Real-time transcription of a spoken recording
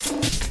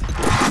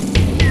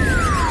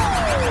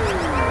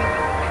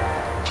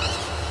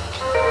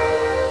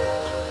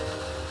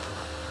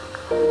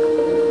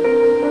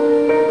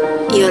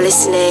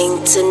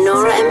to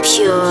Nora and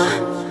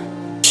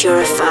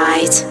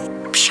Purified.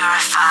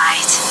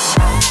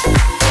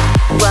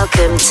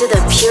 Welcome to the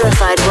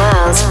purified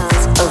world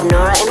of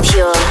Nora and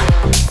Pure.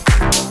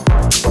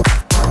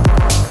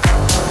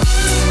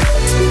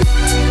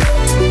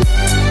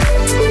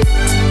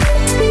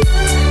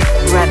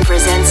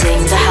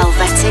 Representing the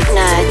Helvetic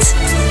nerds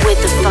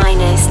with the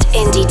finest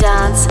indie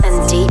dance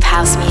and deep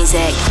house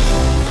music.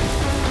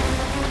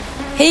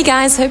 Hey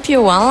guys, hope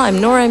you're well. I'm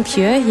Nora and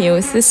Pure here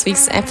with this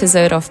week's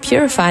episode of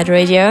Purified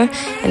Radio,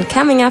 and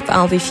coming up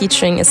I'll be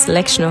featuring a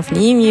selection of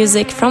new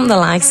music from the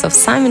likes of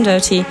Simon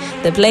Doty,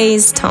 The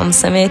Blaze, Tom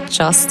Samit,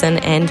 Joston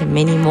and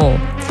many more.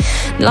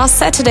 Last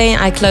Saturday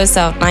I closed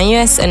out my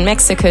US and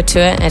Mexico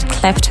tour at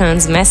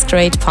Clapton's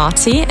Masquerade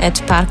Party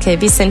at Parque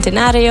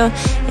Bicentenario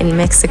in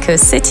Mexico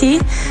City.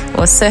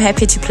 Was so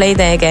happy to play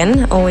there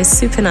again. Always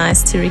super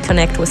nice to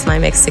reconnect with my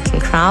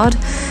Mexican crowd.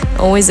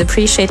 Always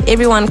appreciate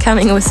everyone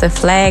coming with the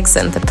flags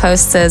and the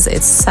posters.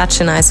 It's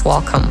such a nice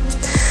welcome.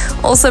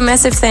 Also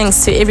massive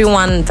thanks to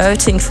everyone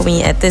voting for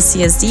me at this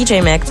year's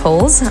DJ Mag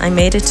polls. I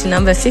made it to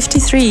number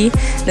 53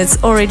 and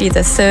it's already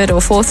the third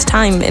or fourth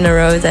time in a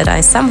row that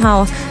I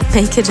somehow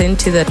make it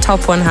into the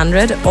top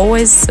 100.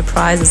 Always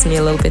surprises me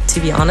a little bit, to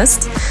be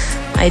honest.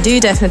 I do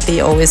definitely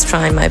always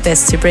try my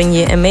best to bring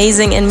you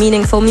amazing and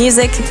meaningful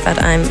music,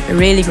 but I'm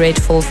really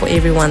grateful for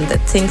everyone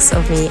that thinks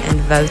of me and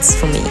votes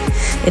for me.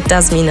 It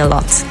does mean a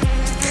lot.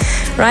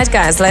 Right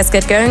guys, let's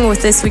get going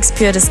with this week's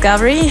Pure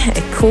Discovery.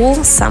 A cool,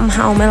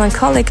 somehow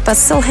melancholic but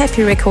still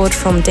happy record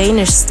from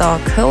Danish star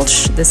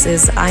Kölsch. This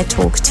is I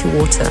Talk to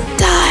Water.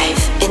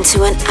 Dive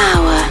into an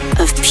hour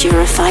of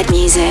purified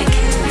music.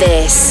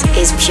 This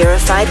is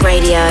Purified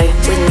Radio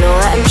with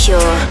Nora and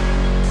Pure.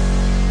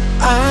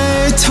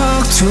 I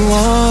talk to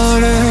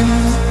water,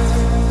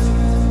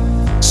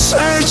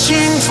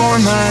 searching for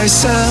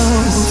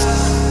myself,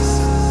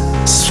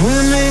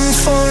 swimming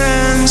for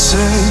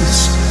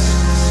answers,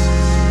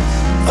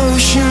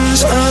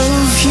 oceans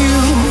of you.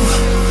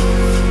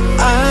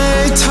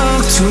 I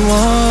talk to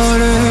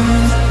water,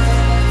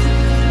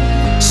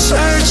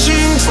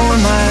 searching for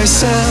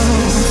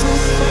myself,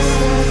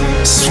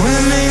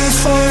 swimming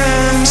for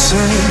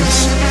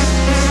answers,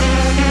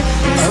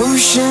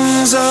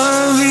 oceans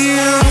of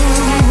you.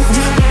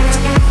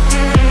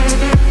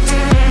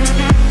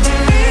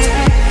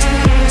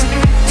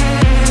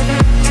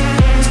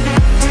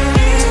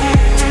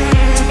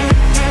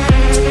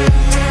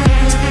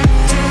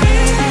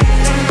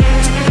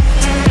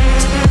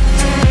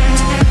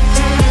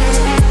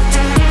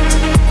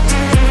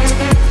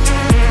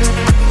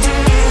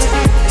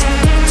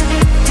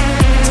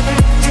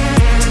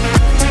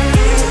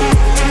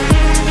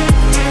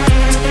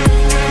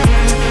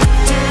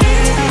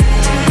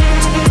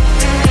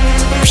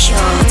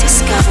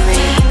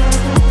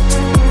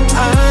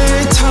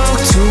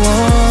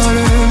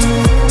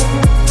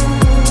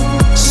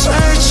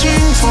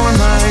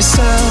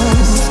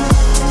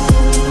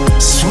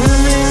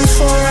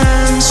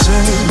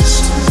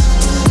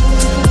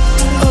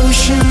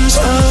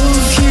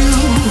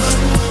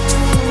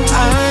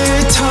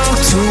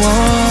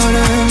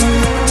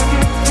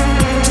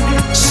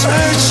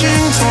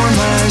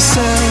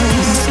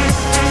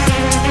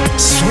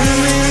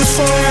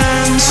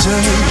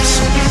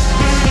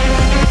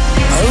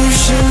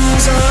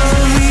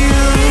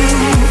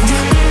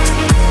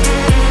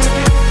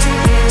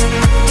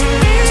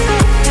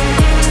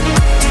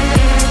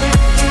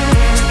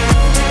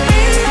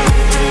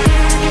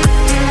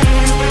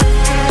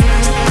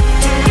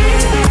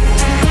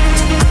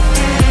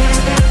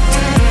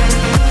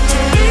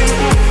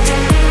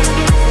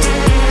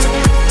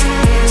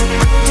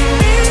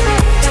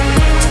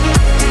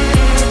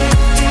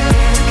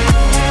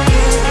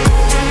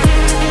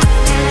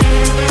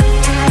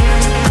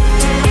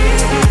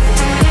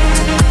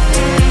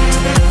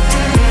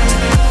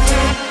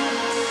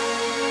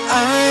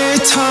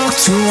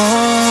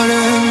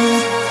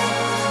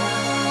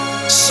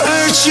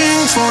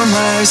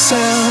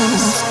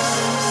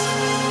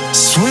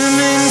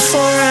 Swimming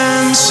for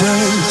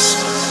answers,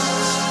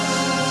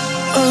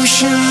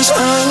 oceans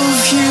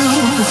of you.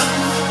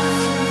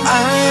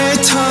 I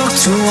talk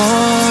to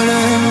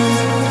water,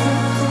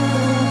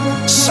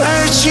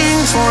 searching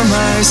for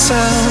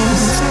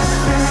myself,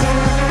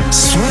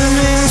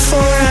 swimming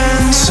for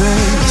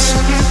answers,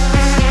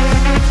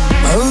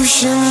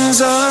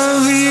 oceans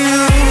of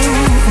you.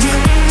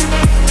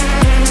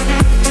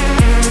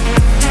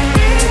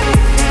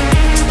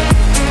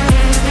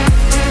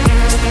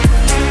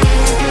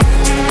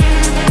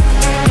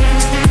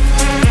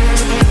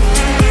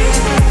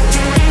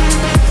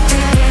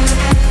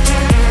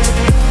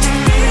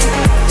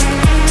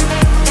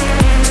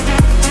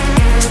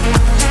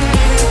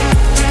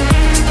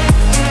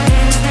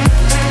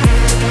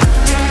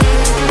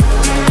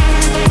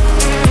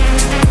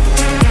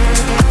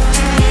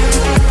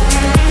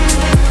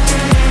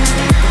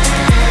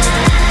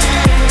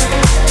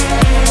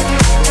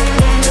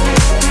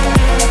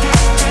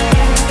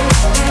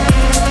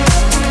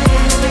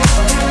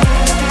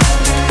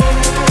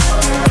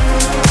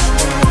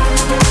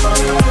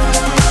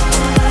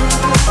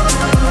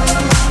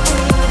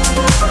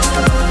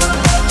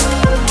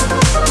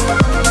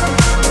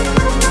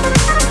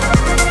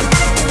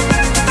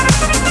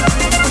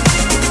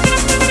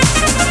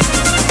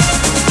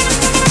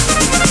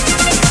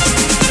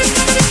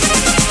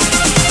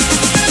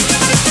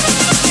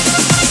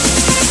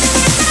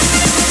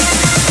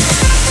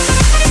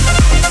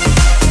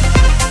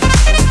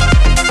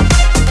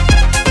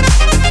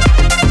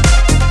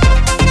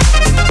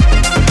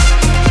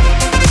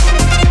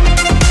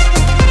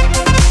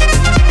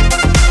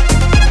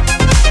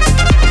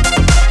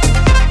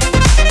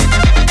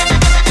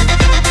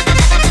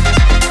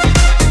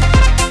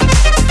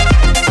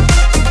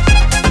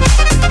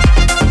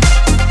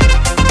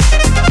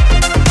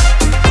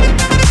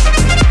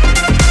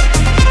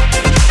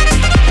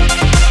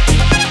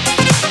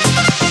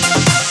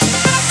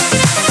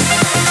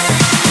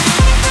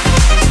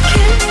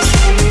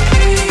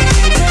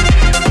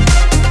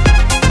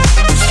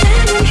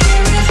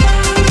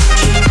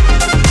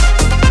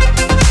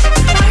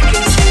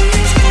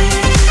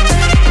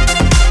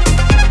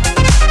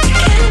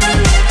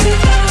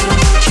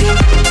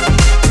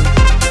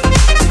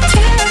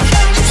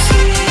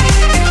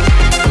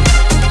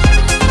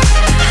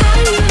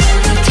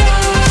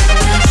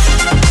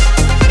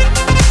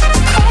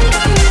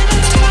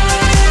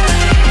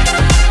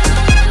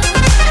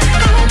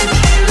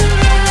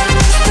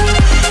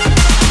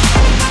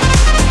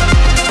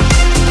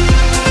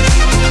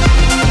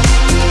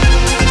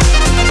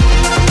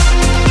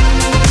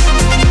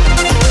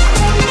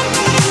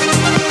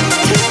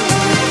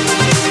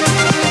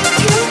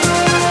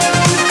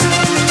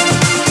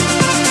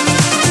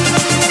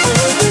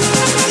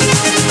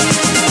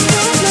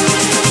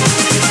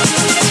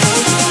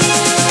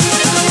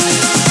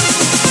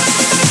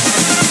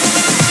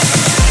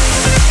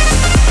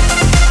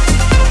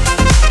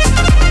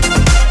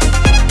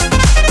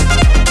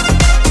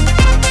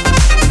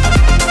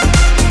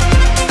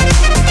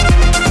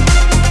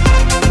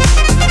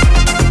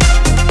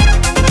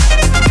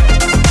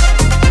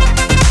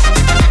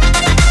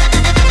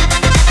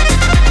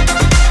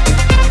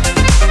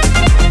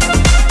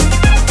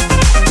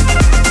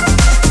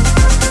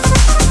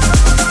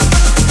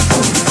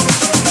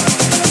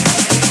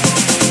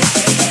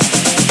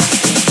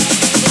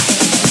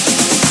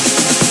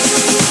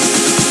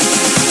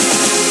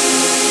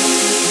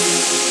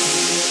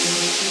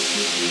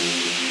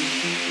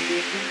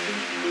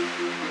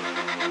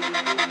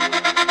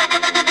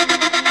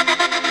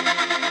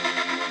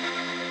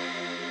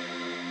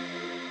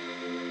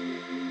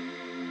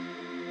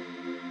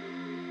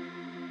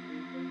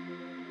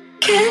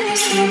 Can you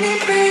see me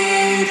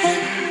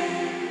breathing?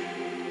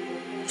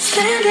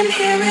 Standing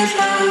here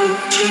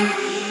without you.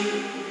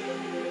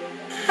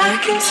 I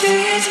can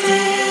see it's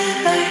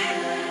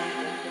midnight.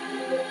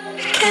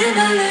 Can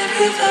I live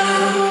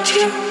without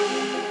you?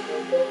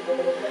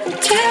 I'm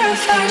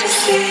terrified to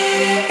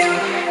see you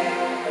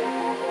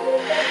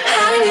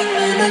hiding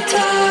in the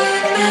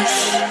darkness,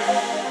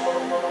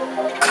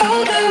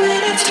 colder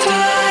when it's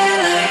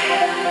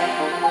twilight.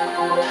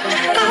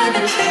 I've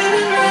been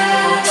feeling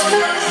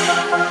restless.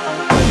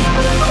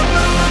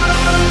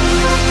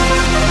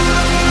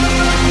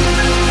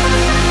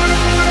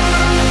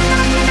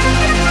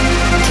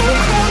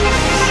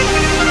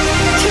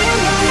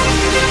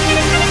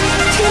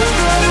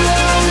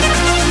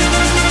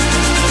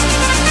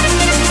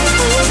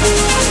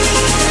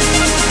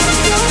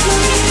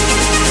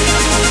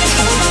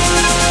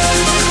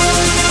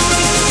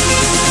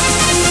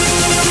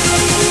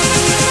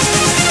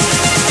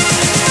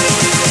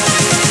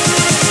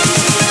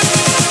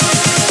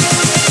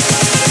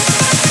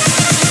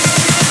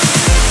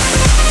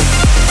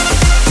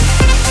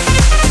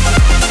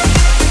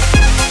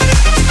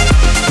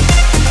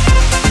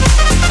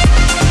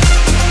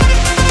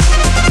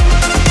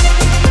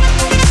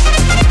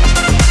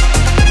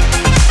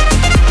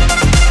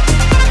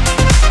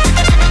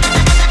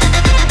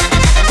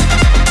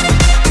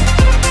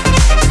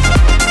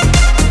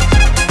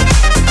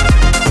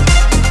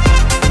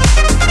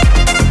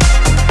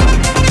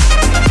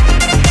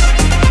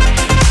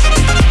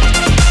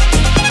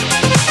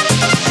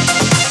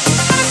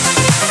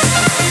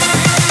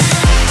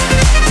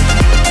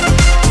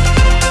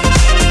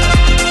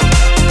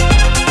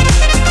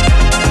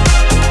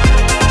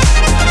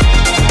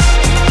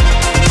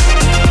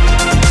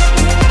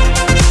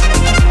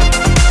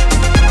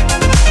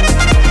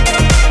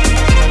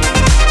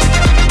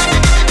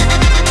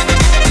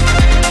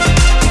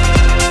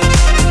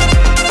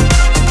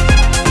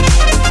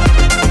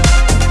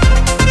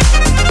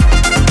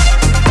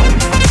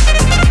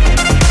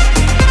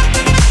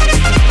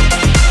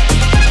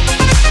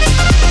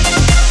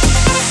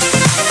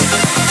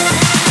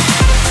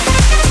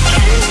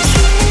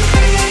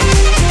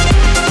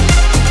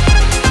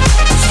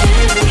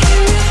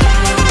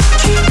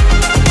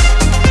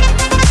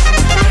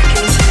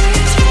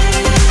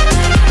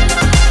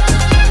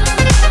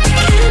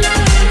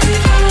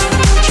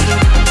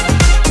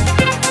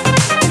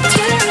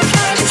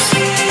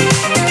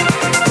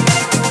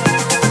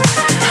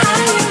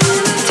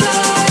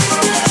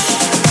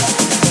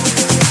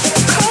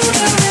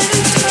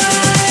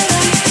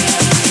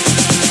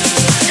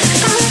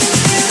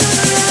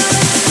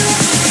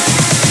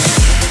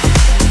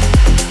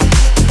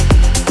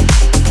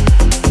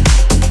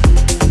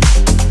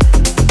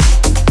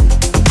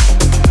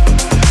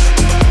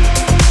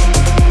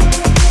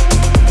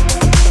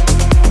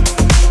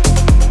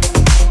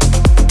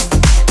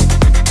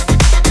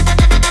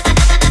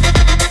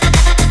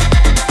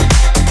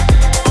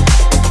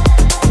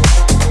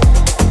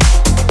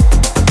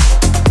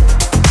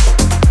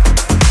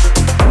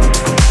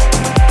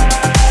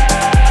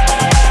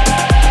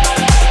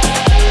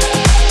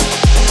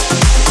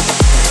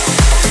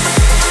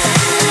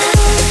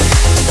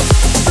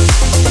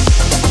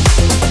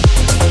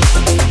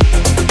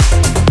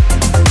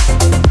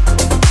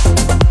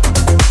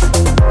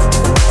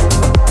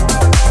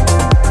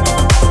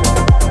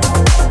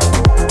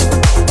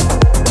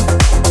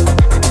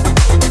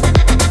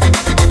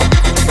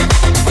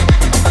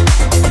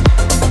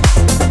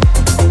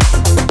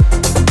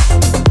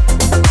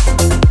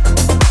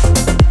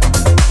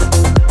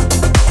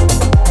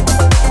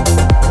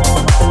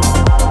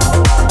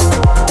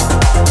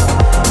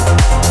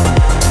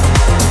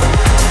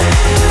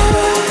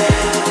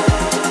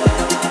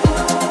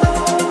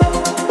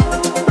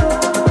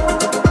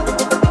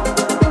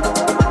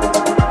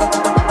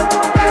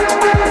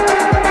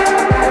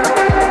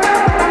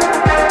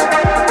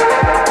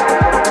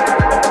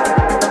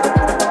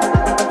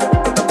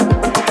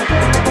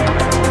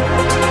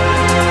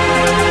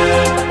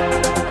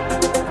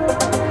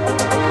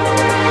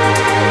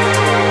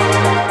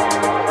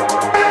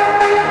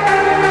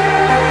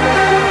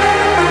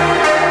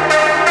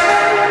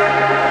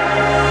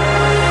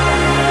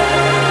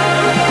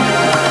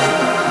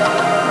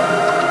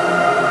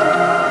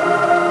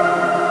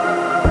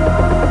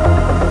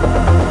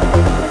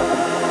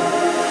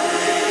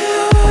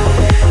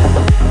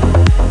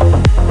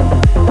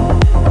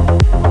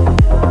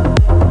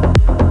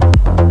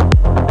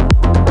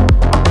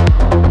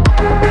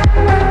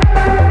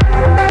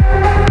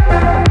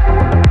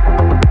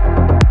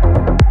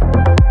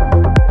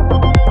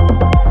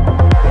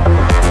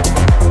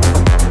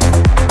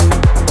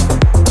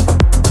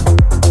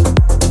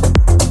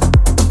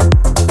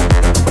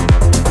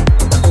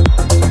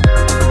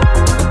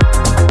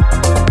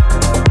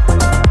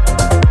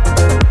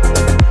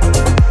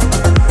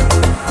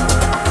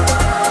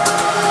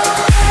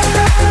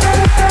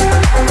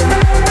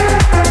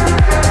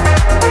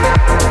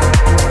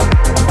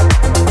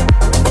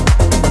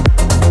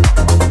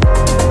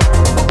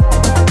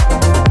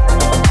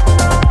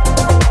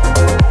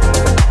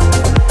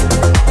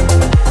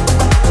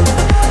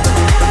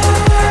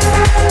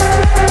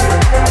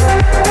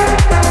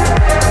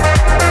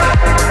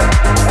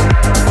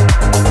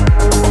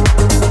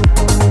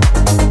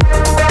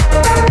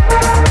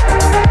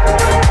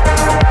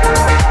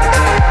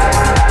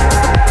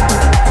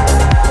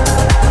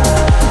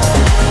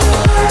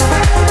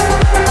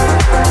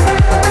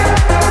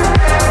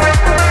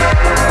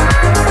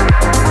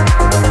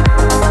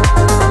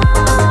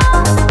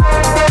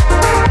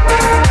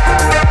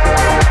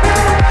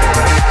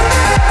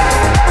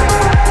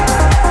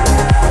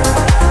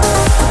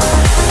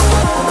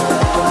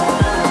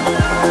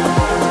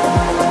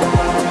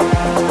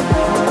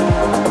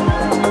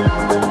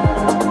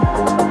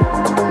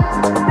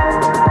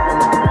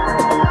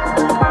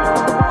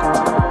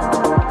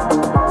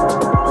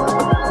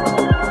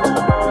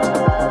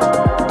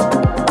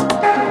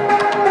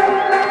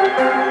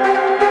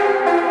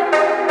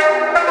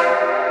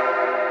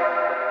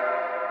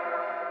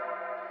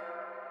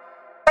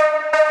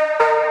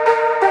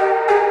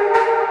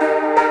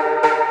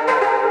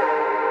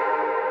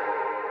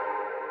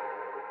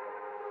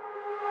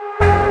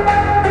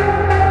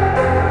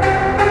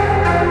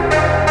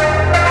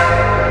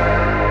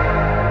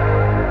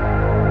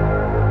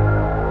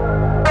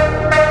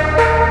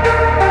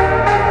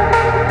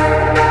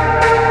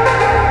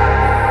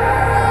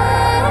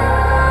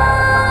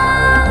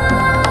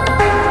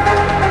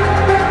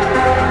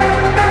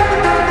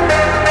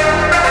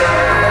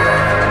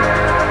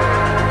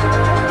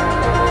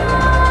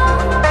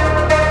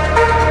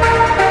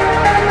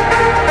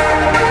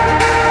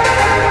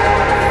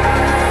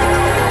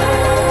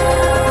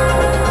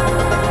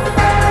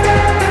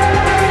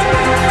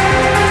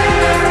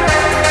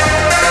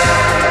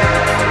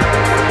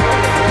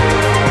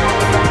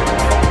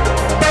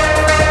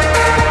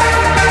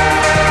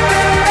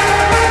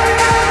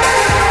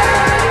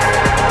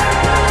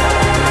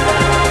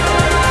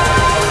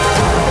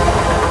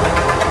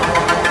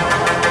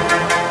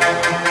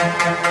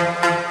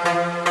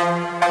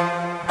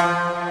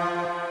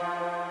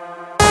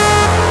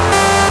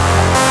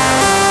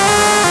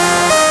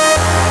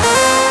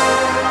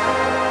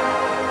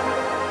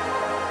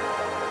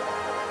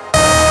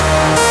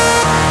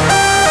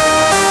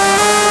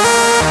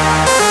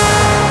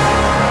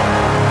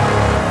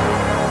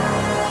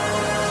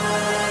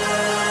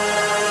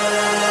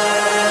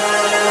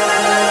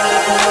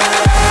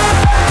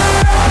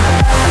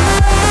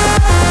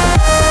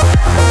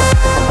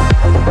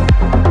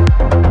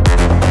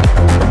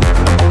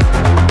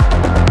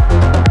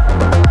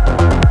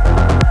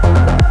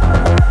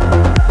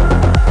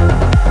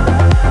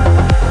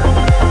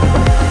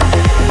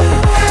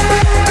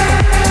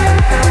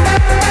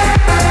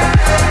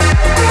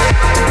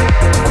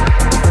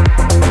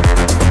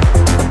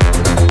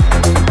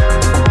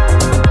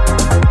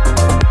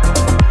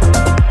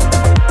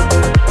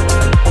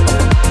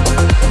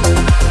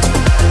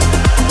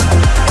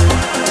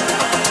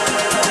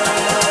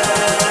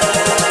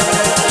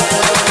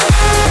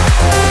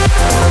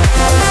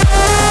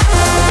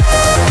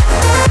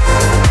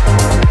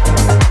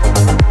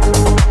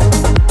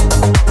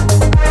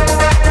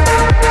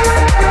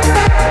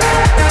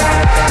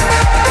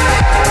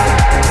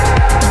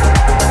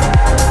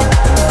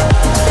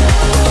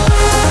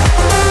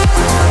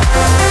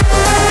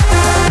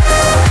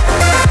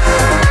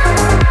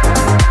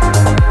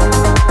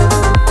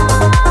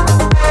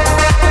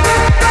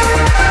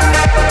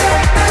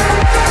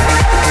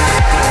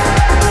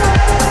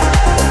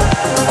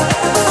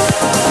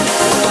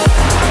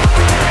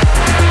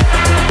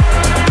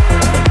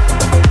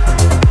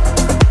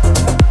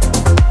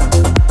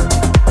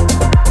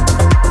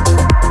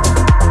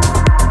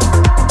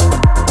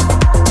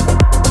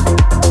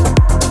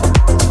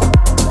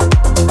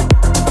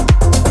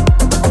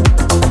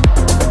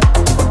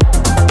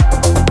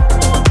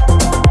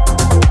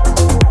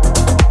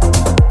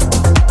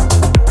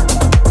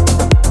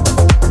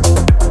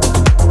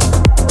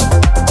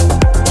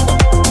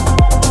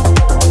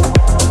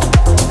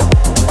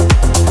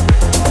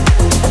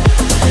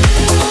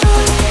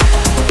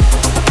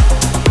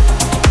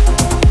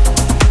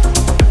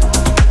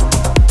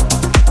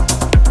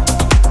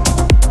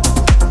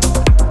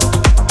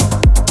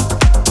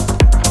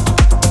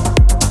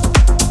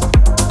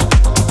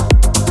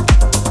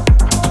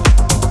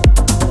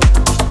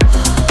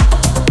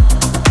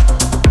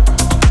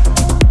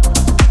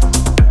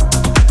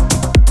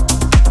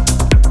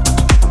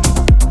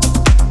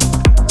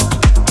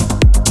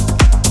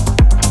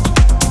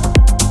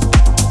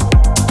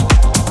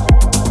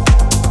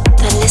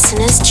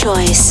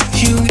 choice.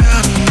 You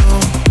gotta know,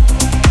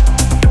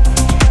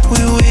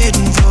 we're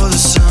waiting for the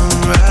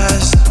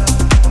sunrise.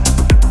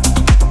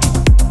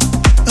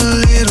 A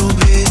little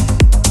bit,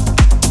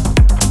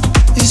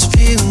 this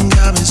feeling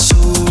got me so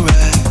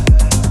right.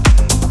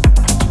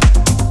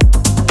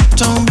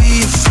 Don't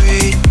be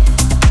afraid,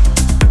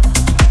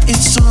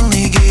 it's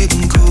only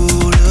getting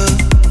colder.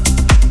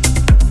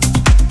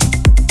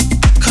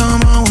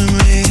 Come on with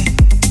me,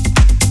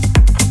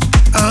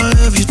 I'll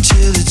love you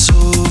till it's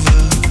over.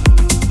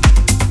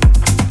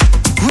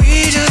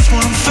 We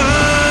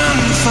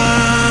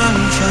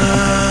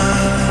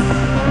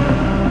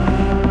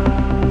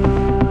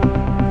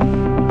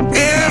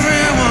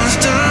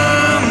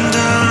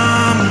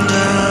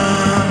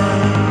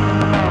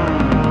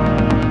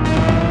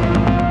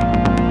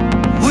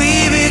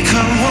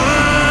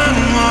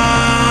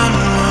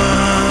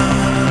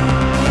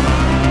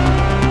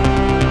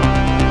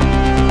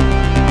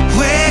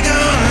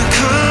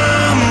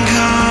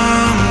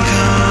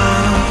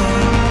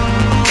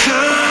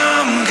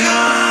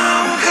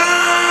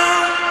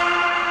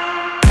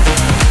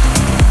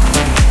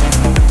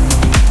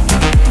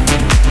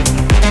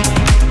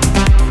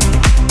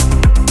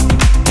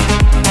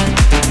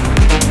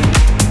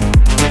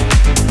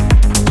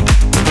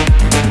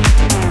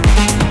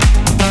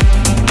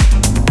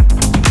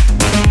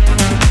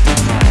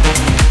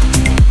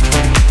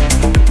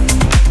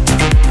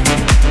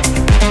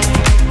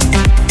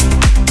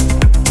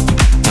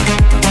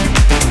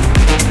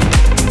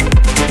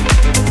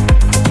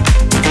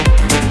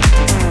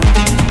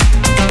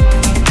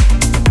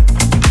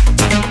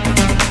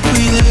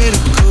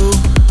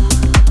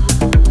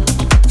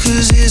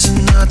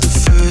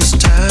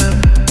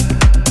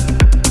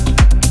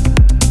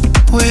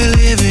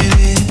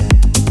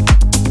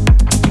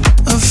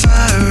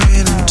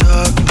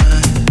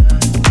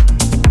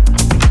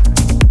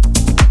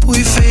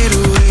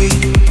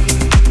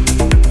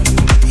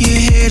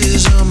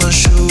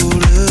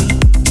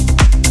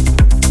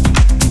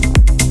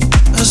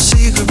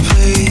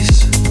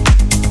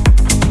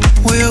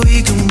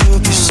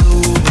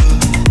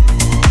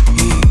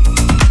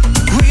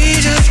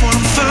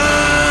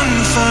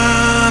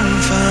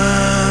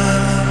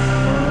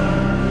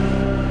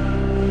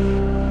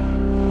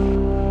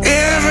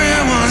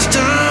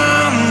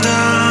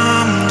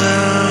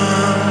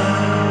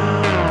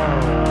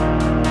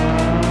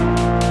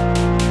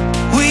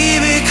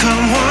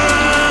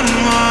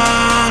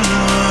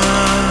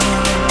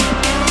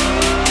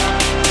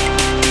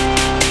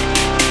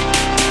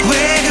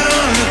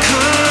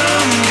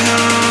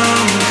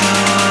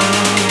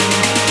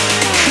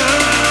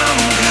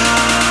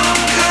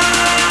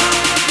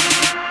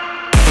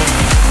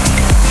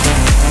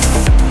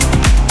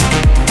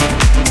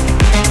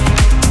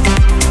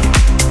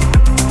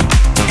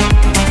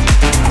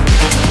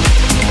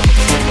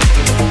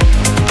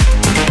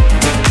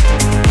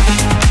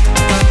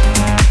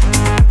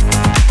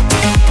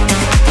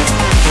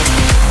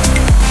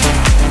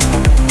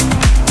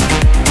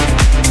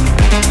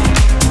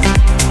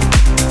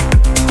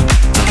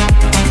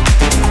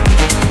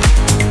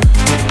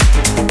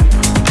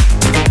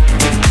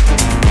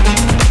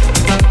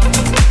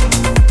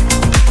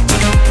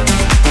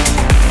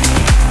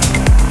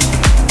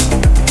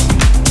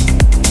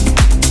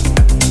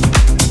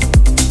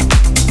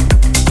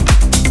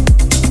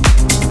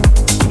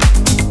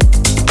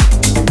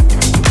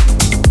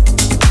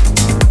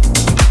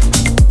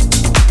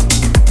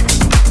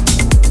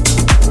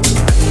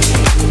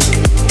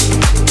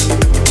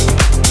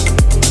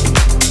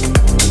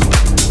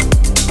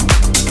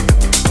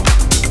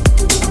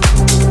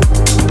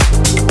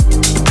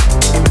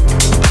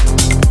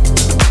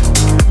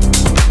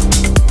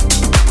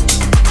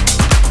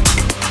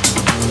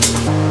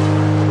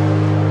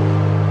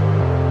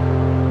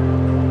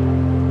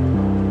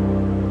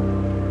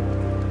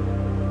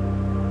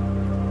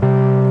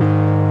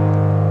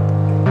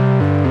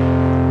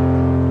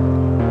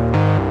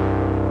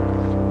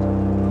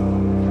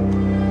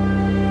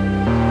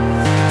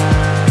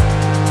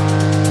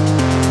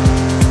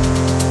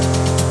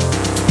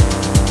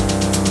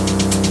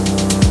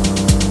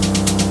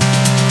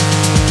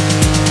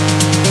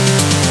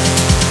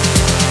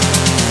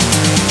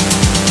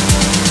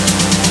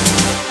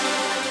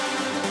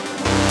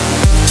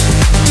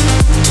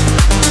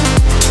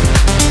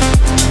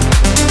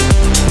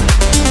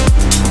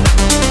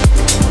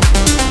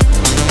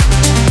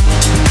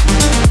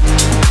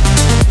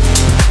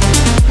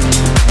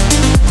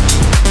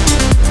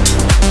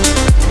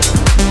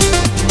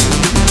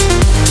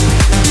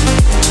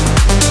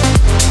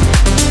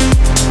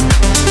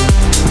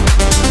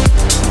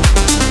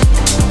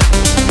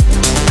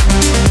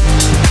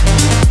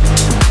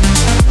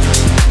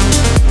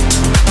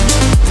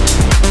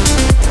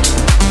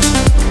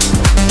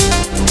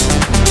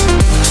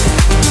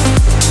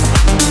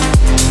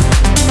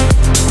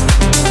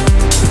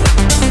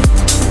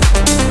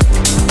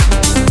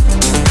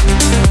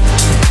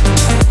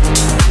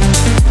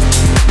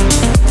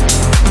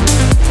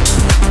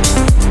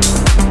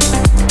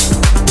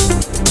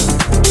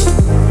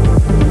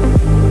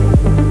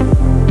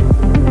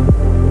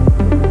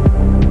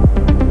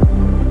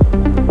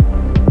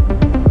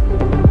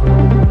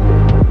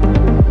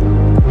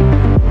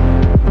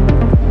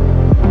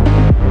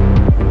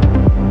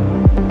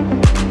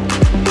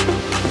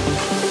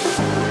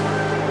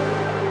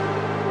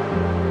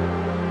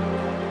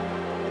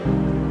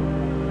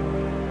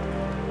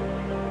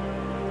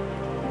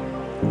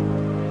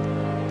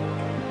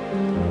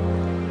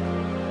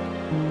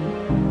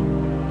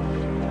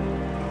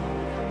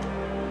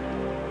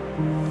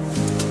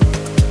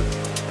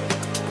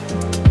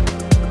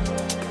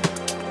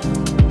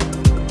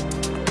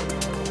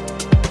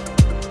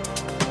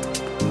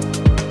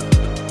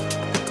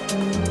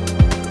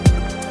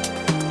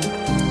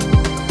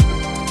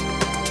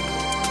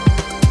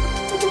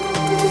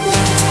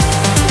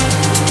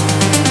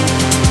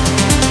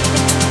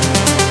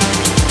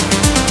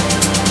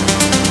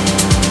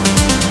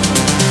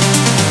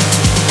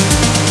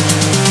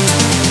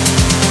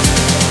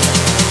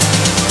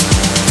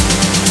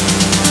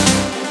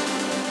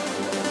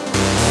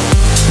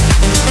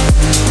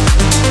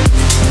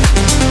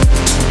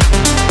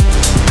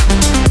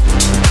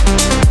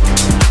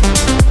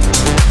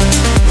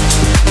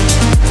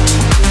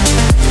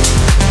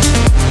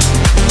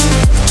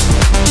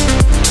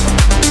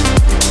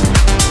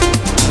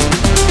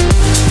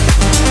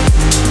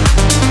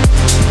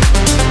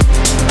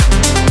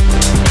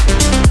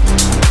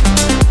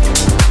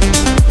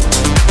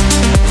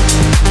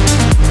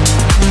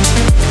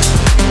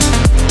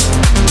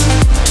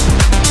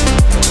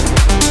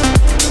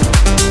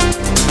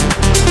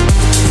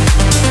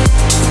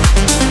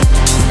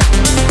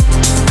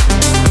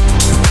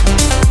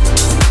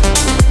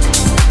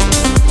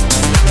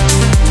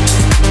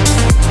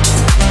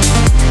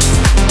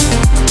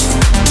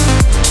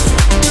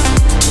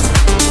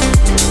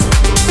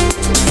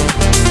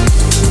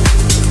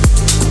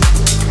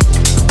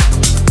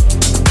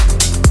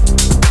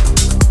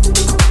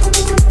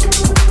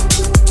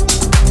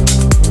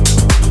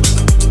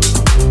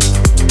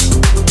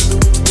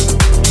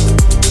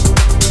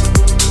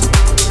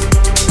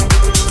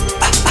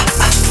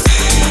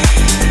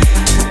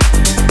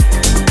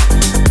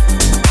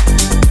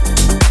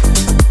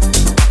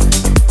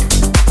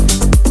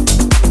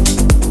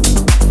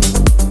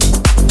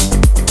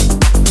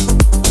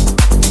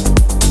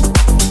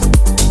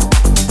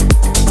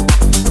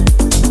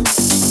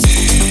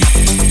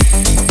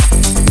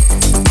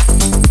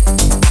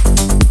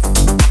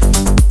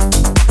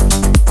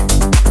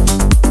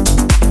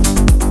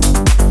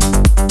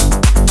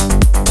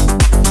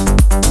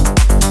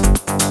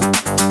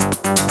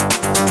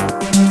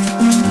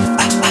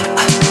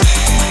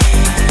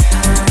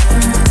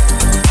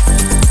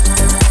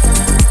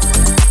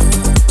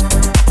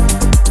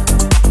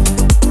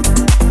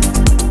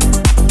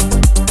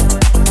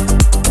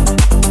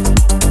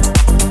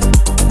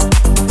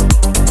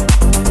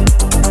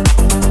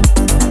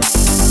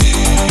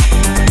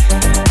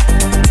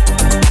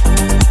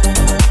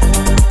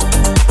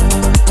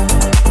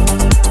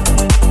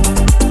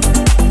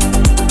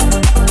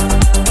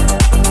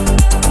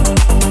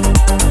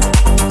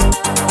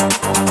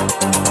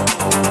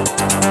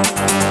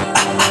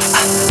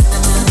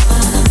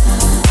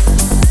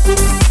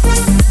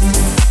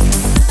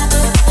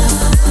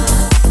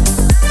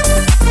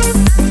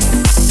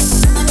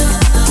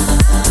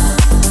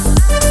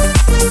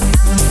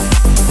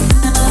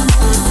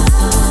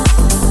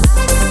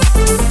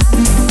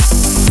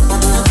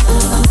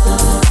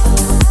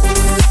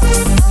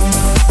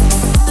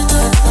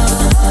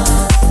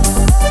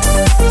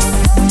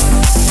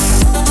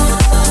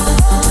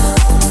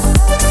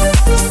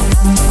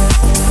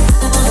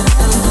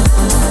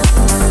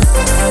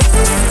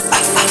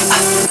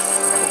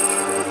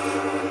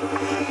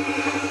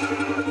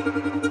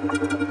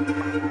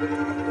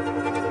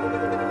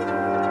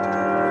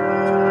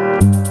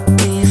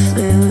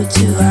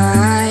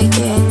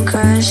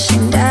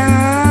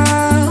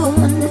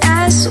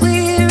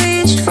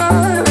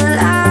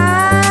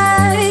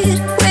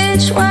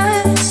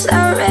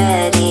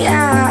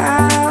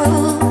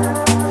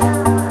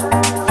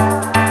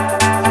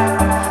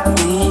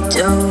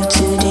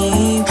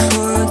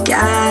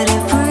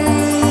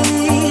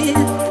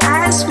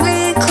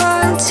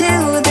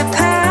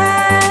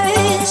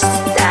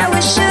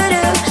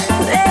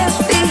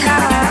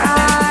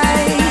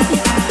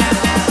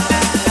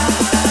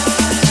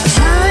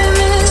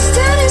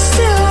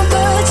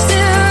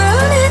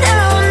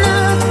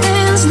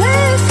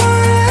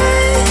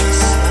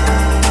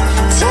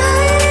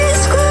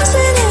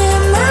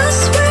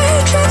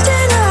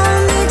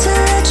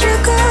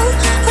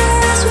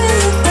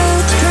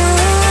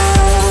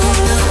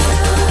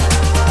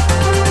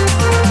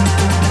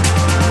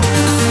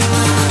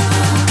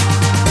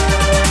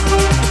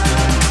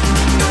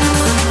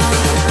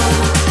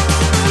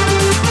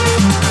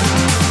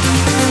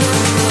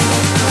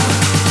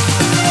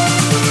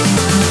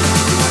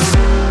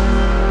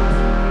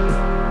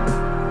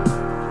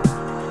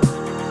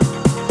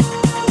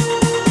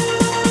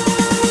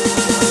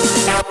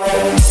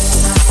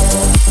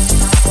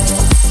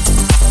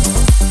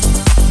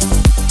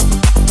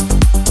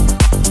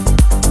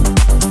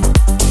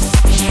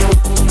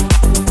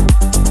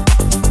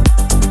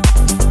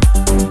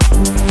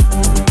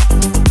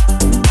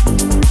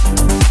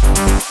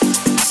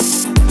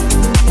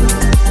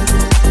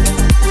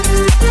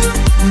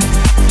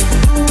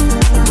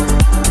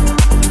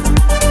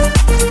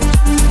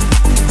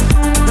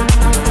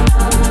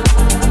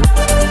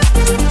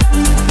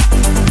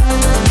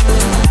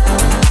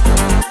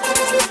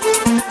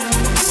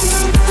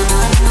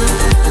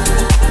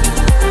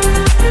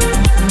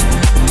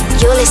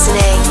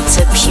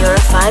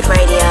Purified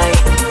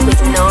Radio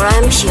with Nora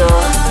and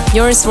Pure.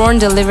 Joris Voorn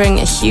delivering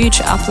a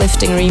huge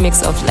uplifting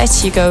remix of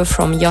Let You Go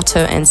from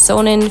Yotto and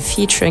SØNIN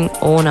featuring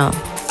AunA.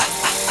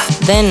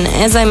 Then,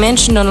 as I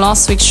mentioned on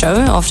last week's show,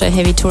 after a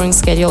heavy touring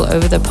schedule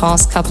over the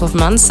past couple of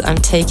months, I'm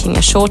taking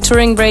a short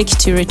touring break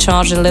to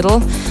recharge a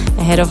little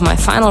ahead of my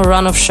final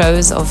run of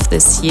shows of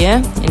this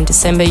year. In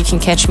December, you can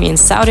catch me in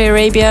Saudi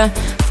Arabia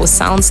for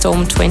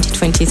Soundstorm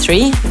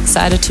 2023.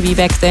 Excited to be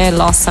back there.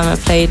 Last time I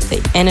played,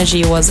 the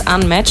energy was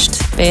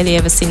unmatched. Barely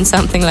ever seen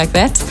something like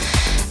that.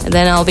 And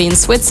then I'll be in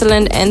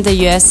Switzerland and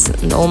the US,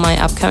 and all my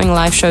upcoming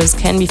live shows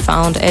can be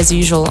found as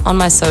usual on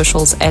my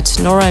socials at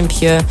Nora and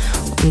Pure,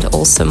 and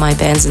also my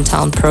Bands in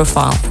Town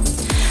profile.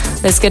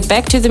 Let's get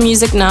back to the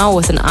music now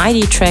with an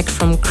ID track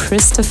from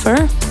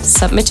Christopher,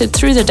 submitted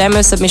through the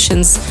demo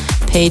submissions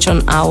page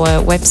on our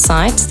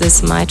website.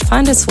 This might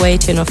find its way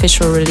to an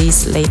official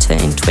release later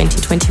in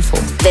 2024.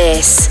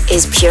 This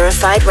is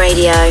Purified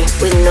Radio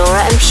with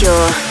Nora and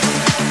Pure.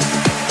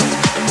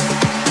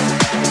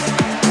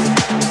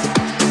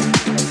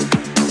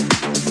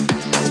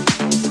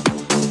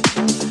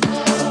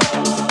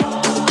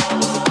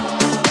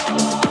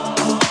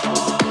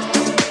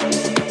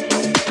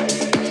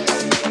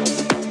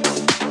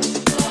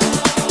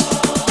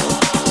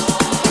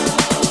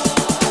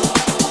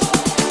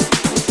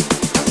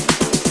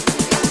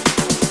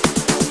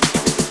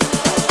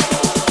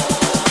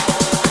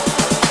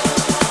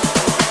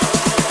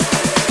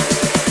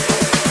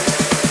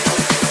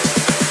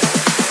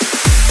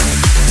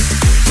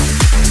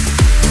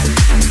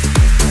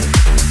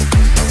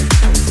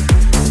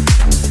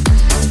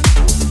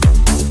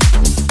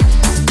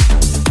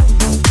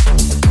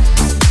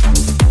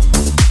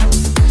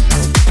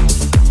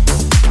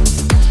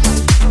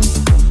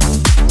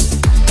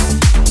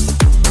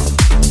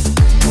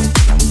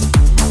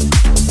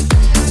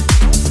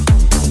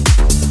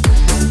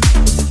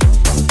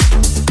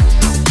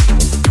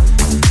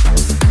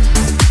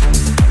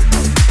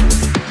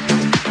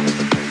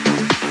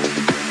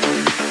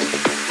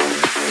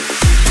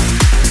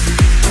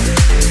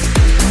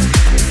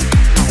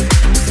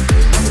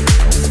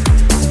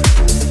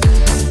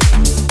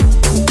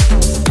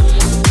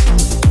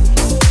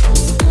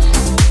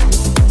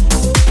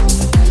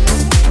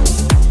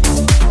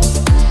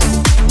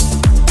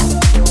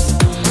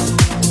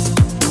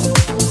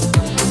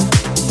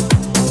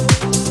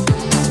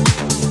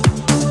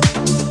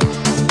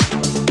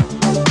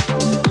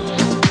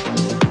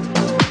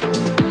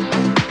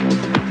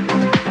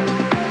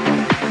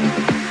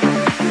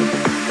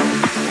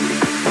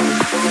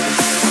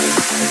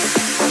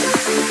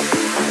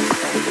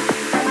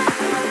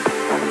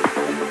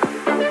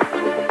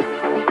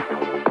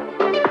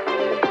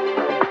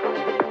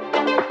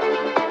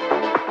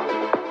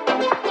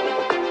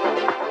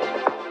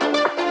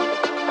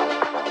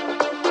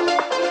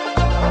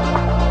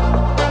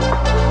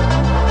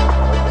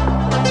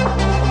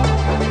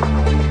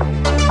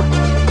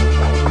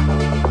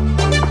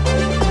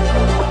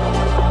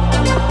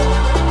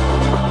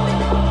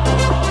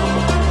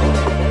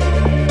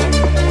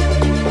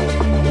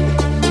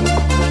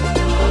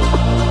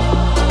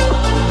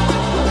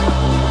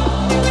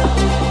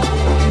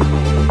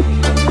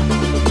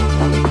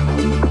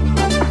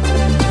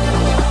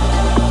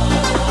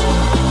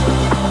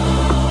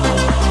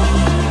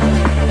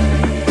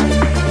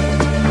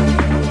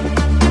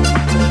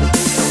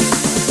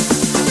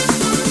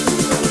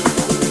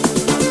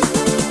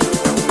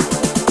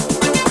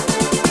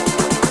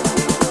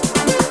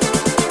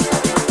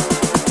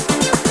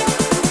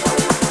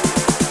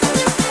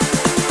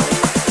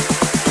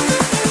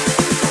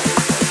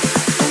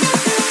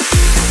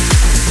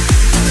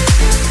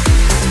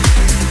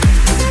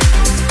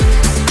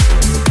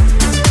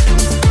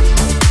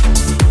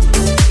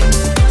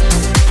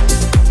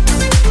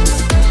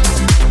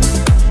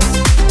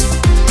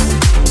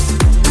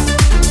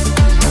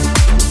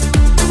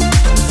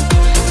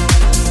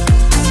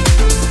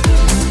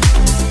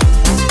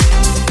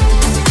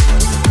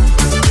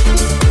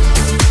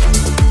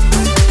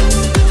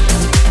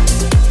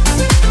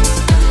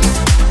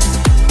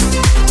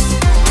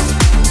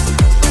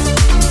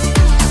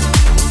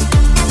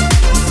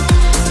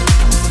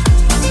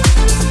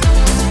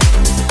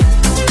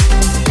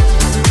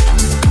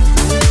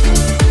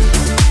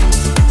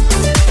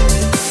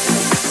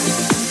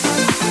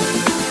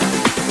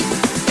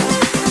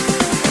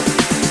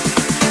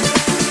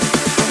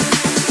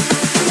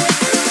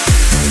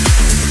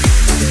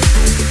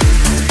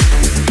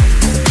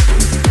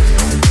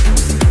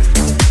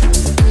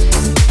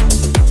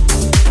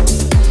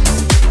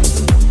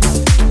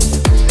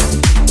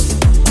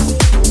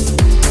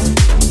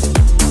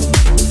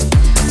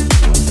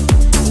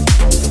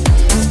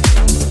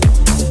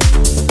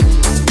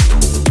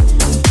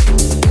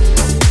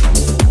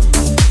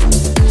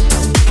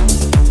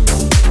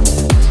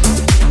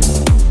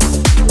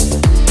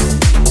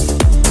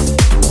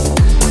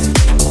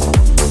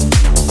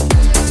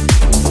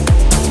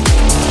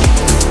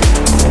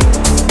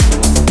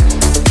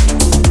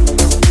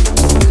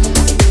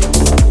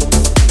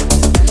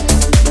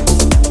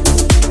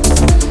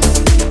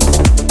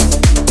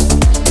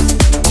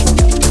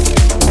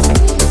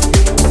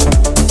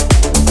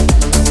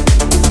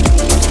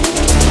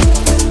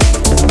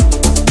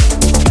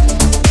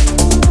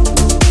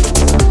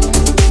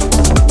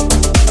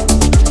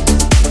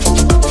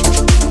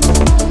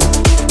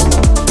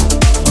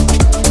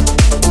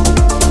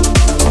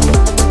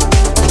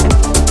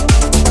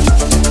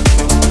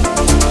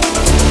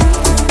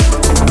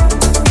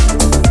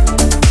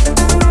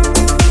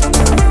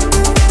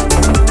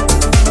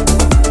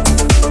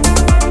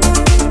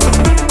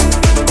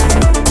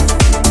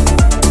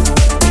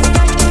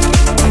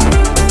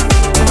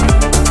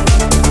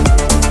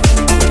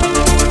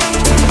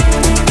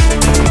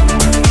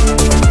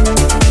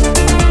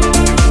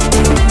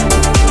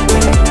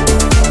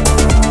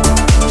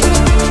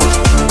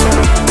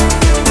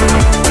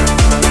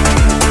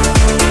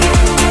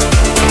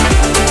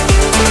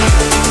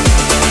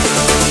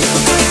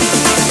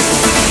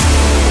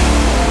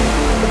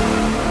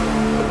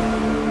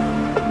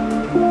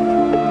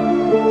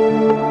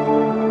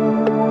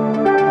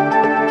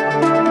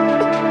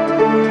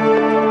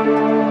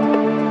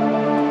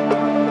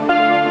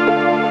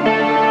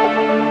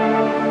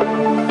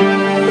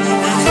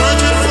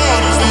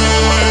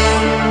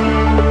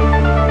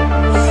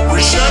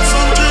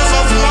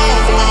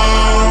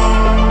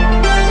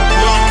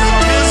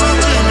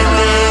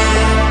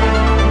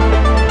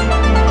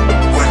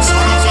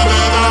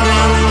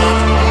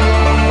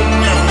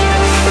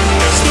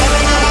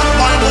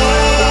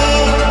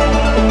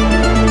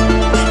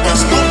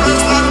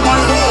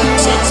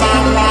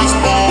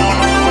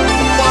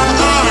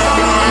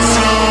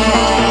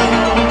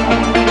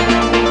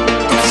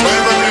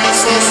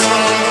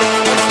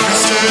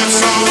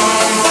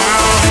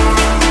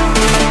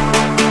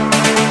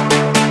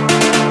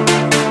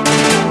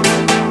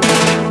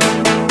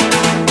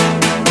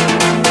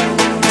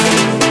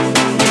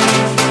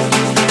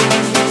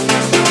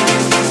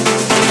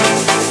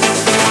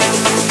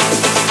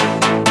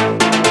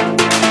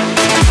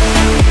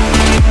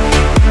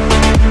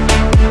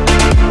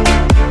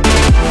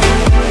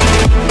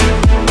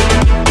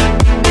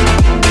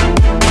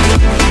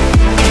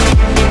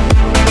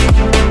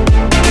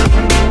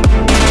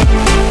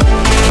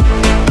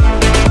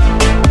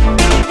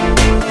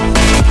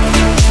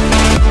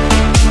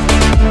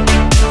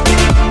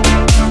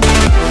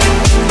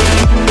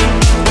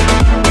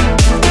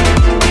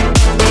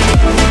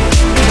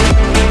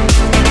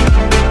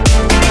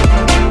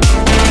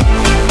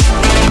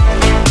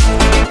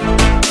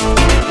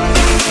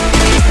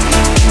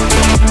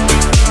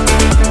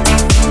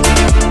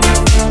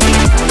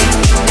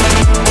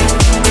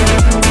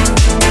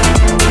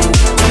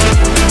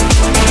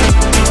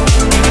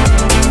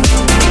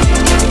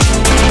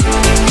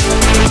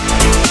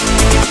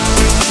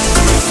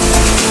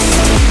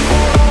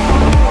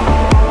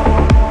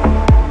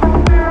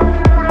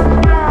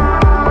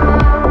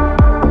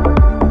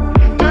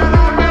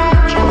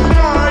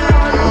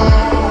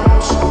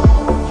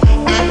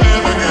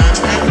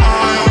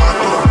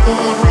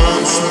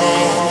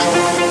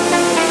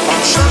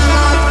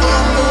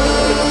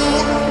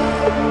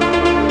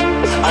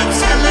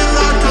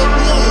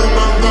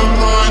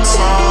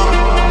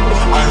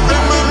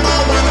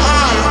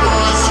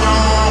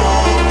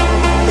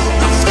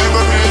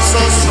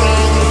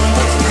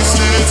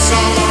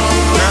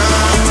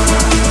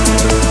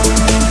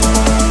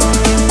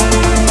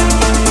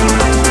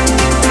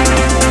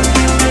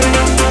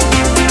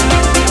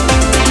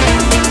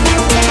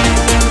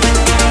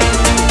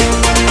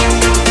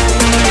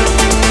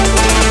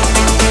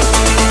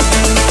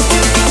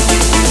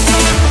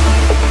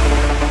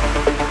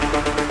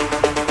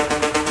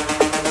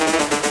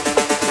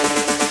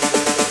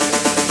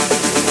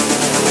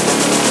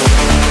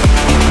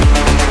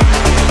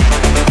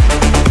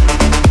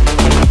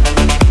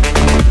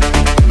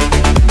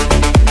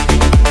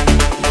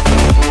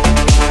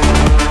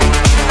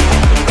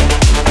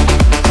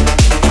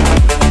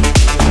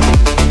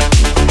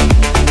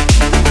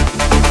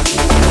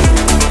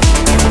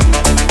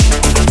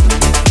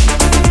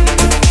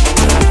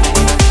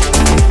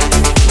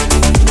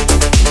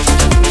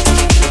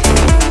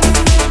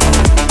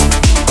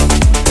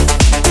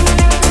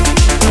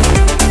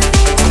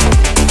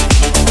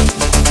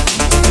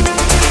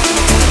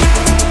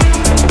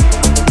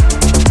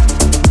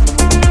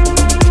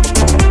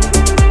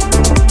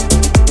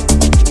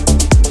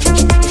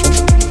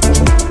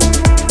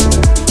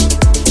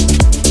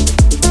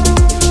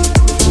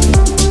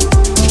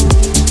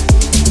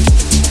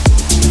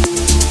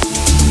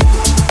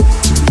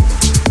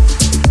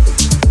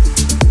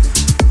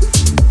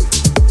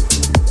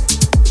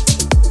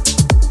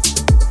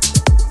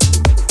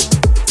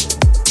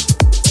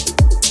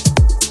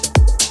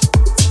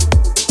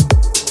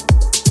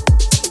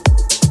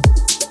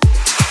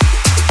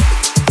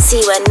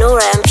 see when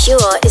Nora and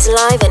Pure is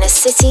live in a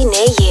city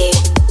near you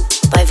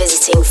by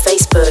visiting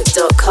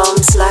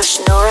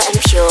facebook.com/Nora and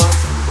Pure.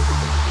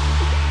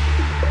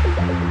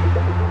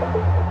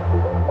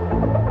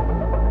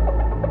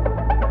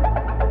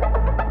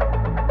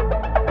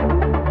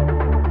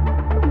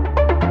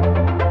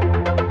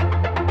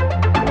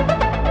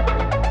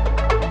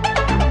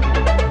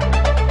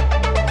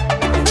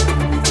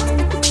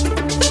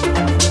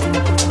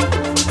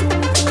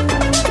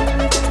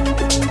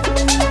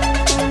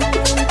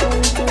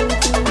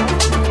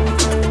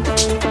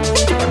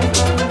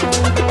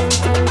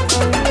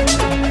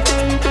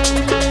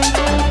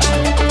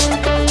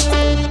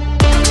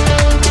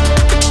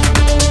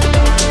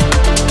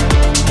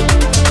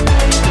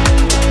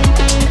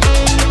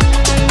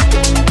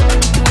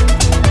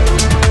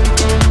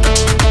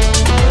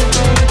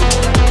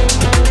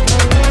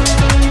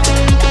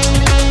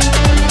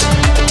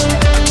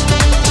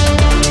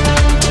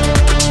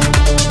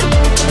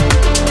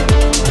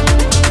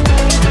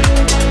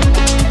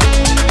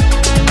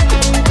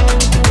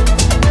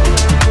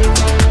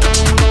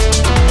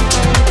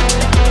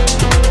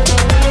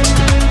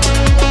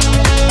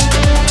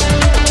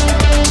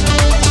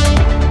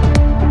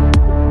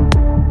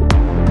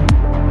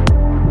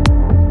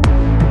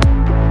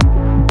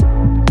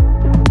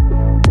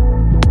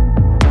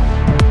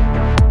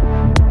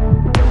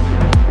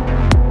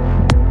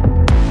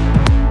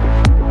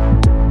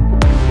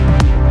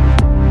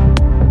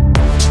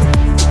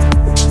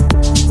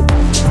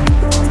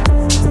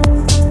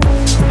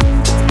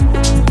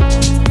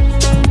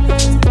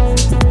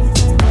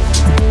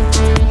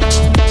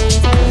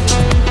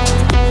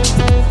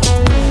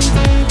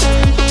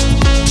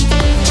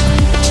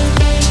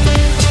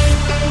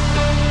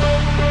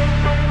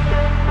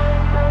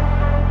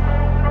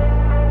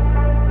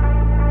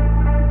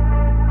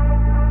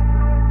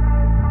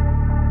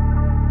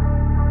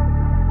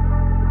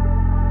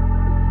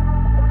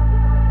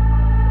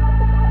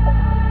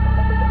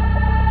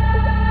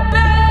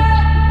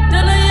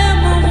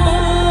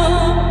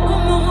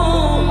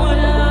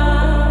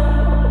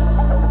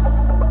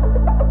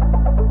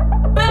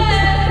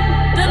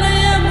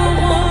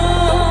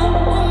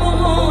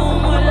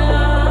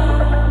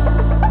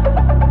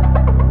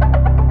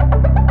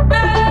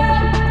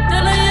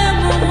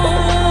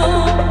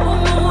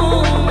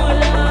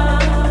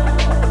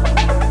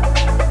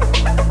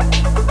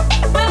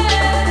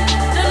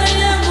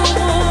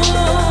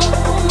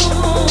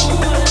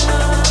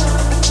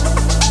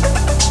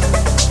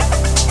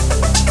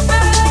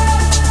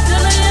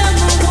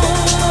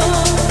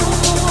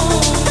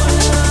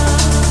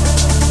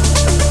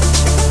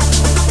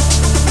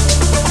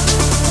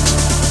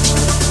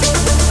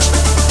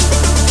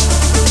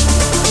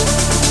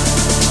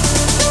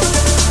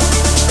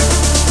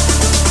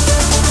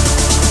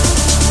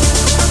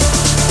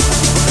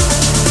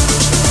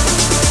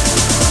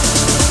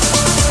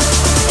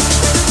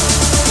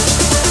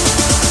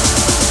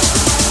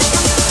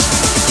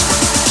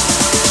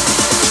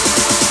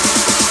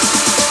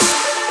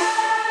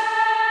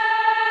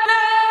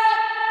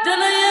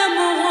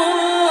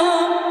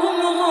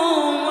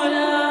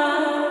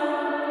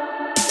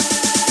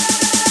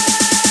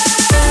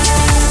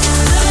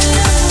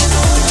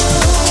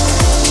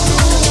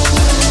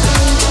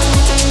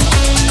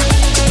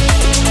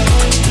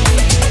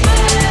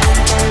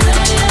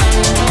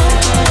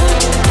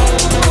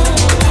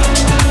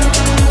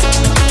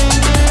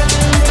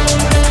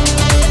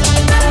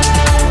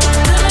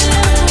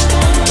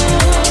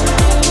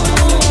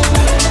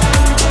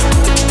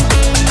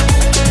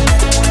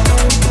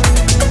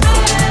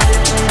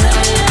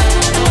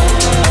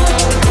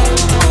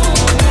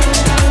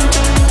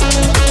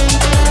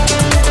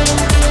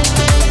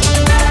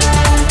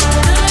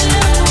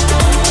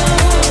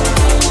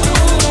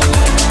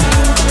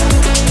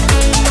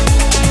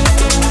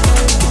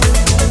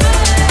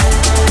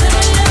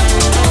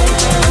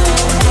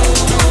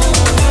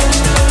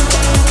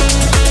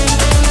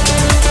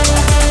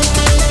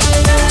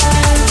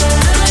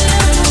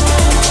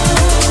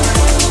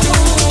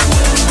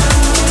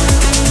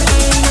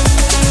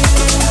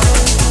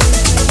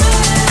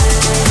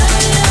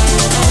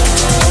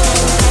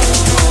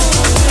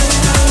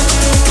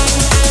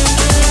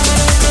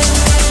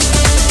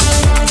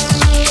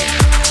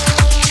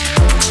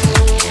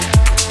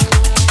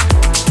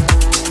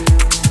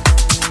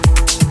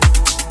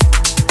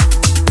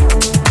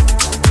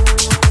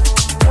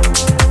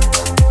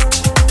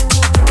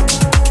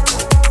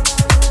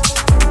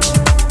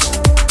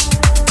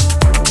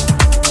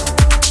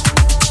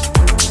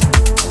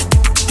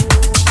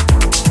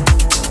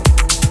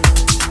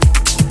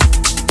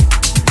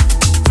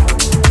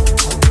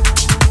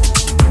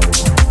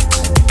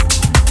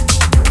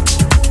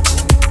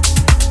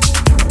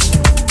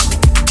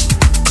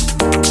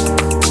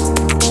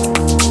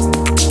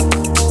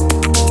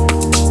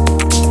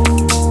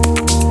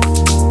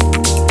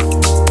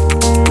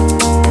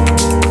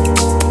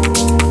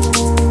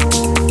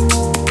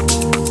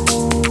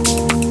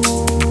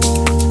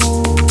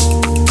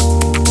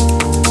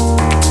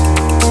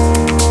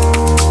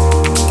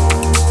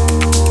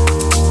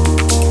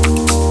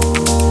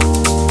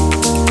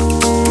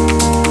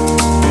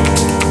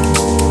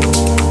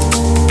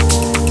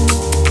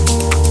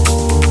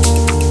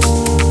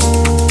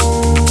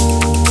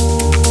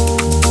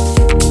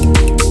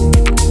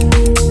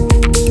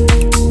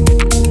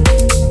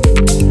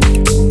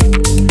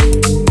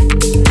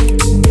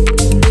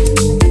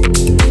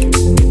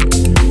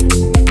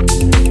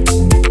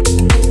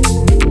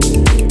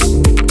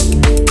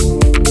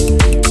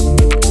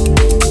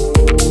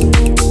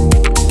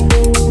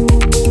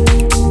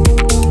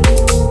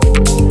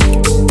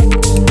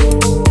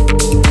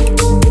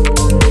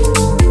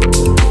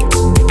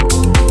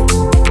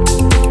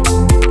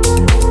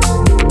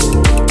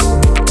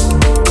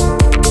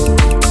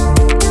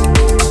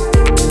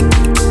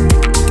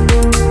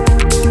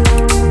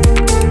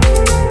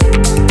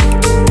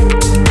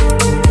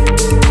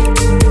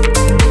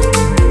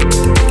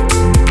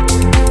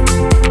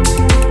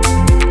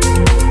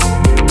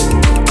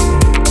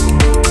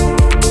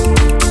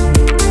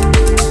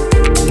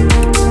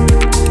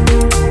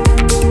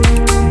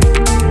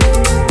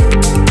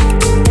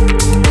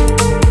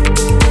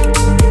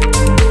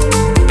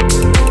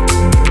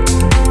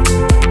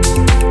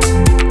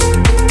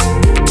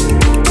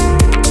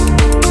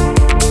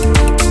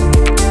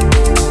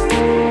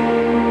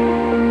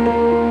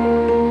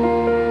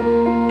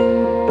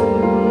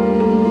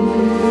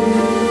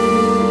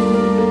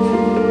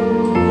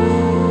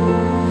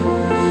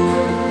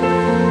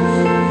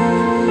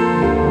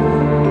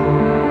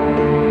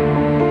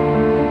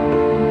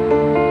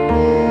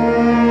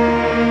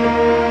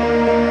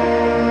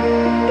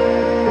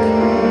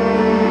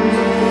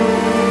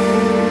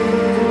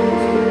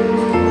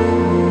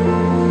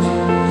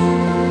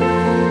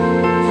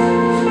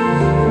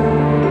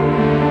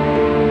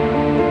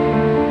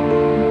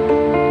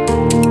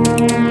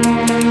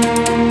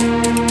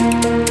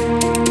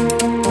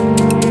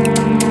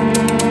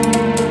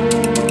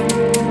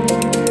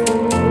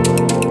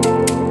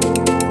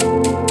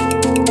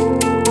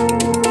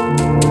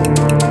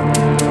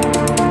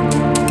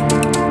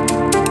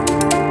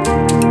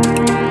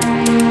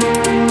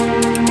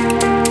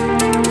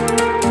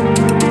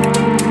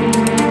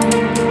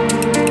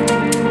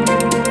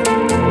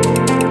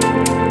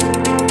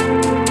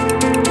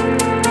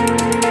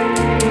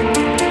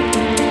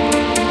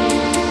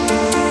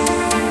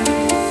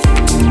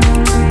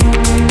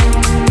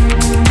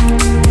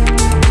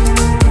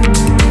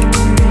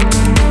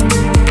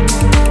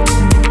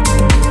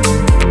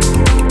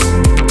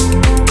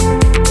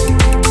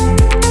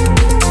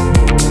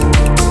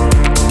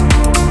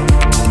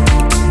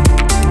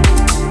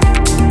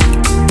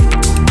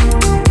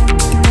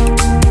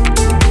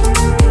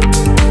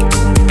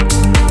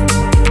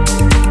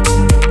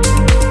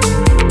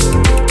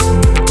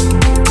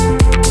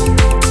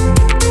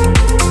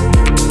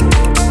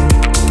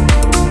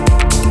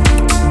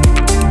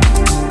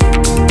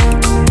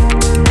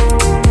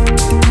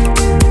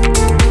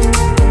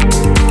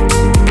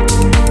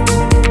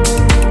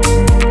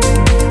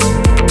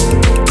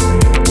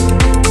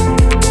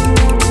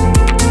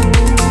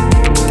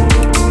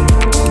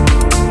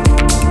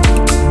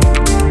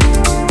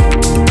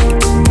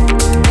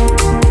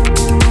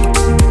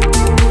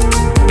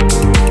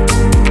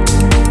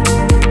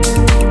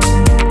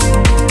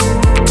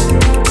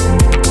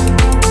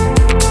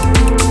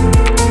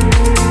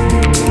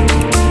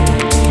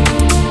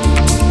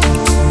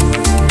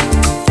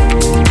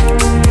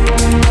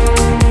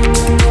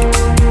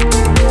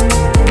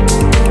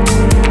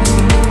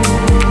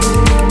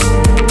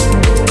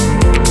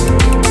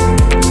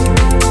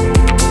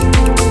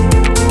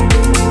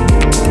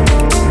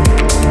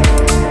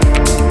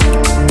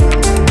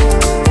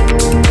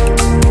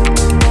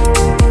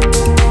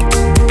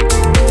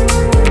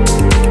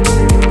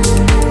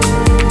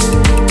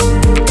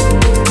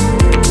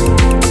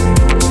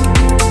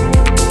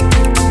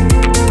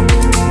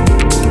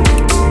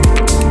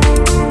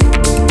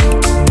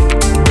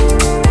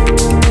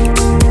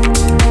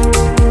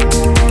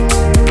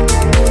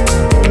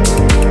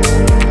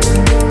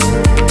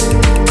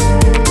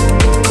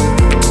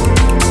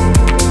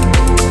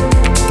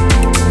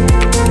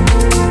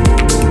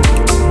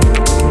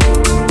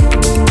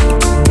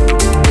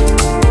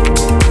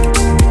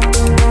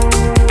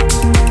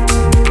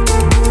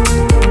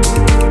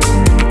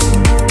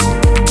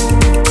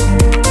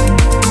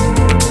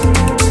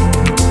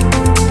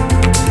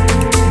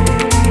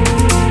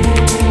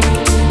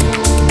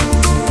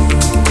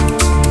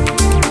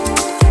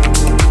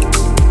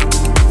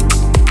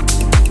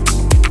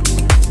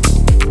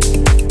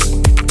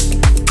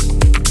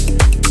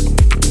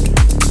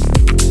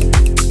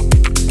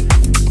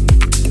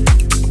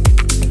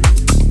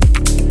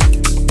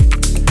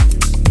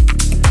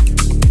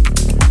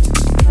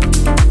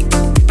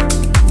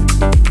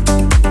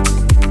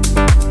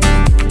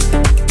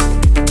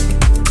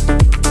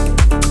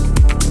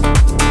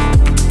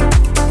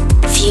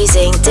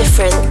 fusing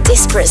different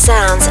disparate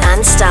sounds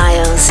and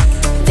styles.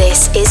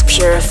 This is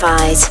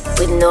Purified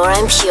with Nora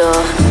and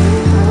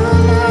Pure.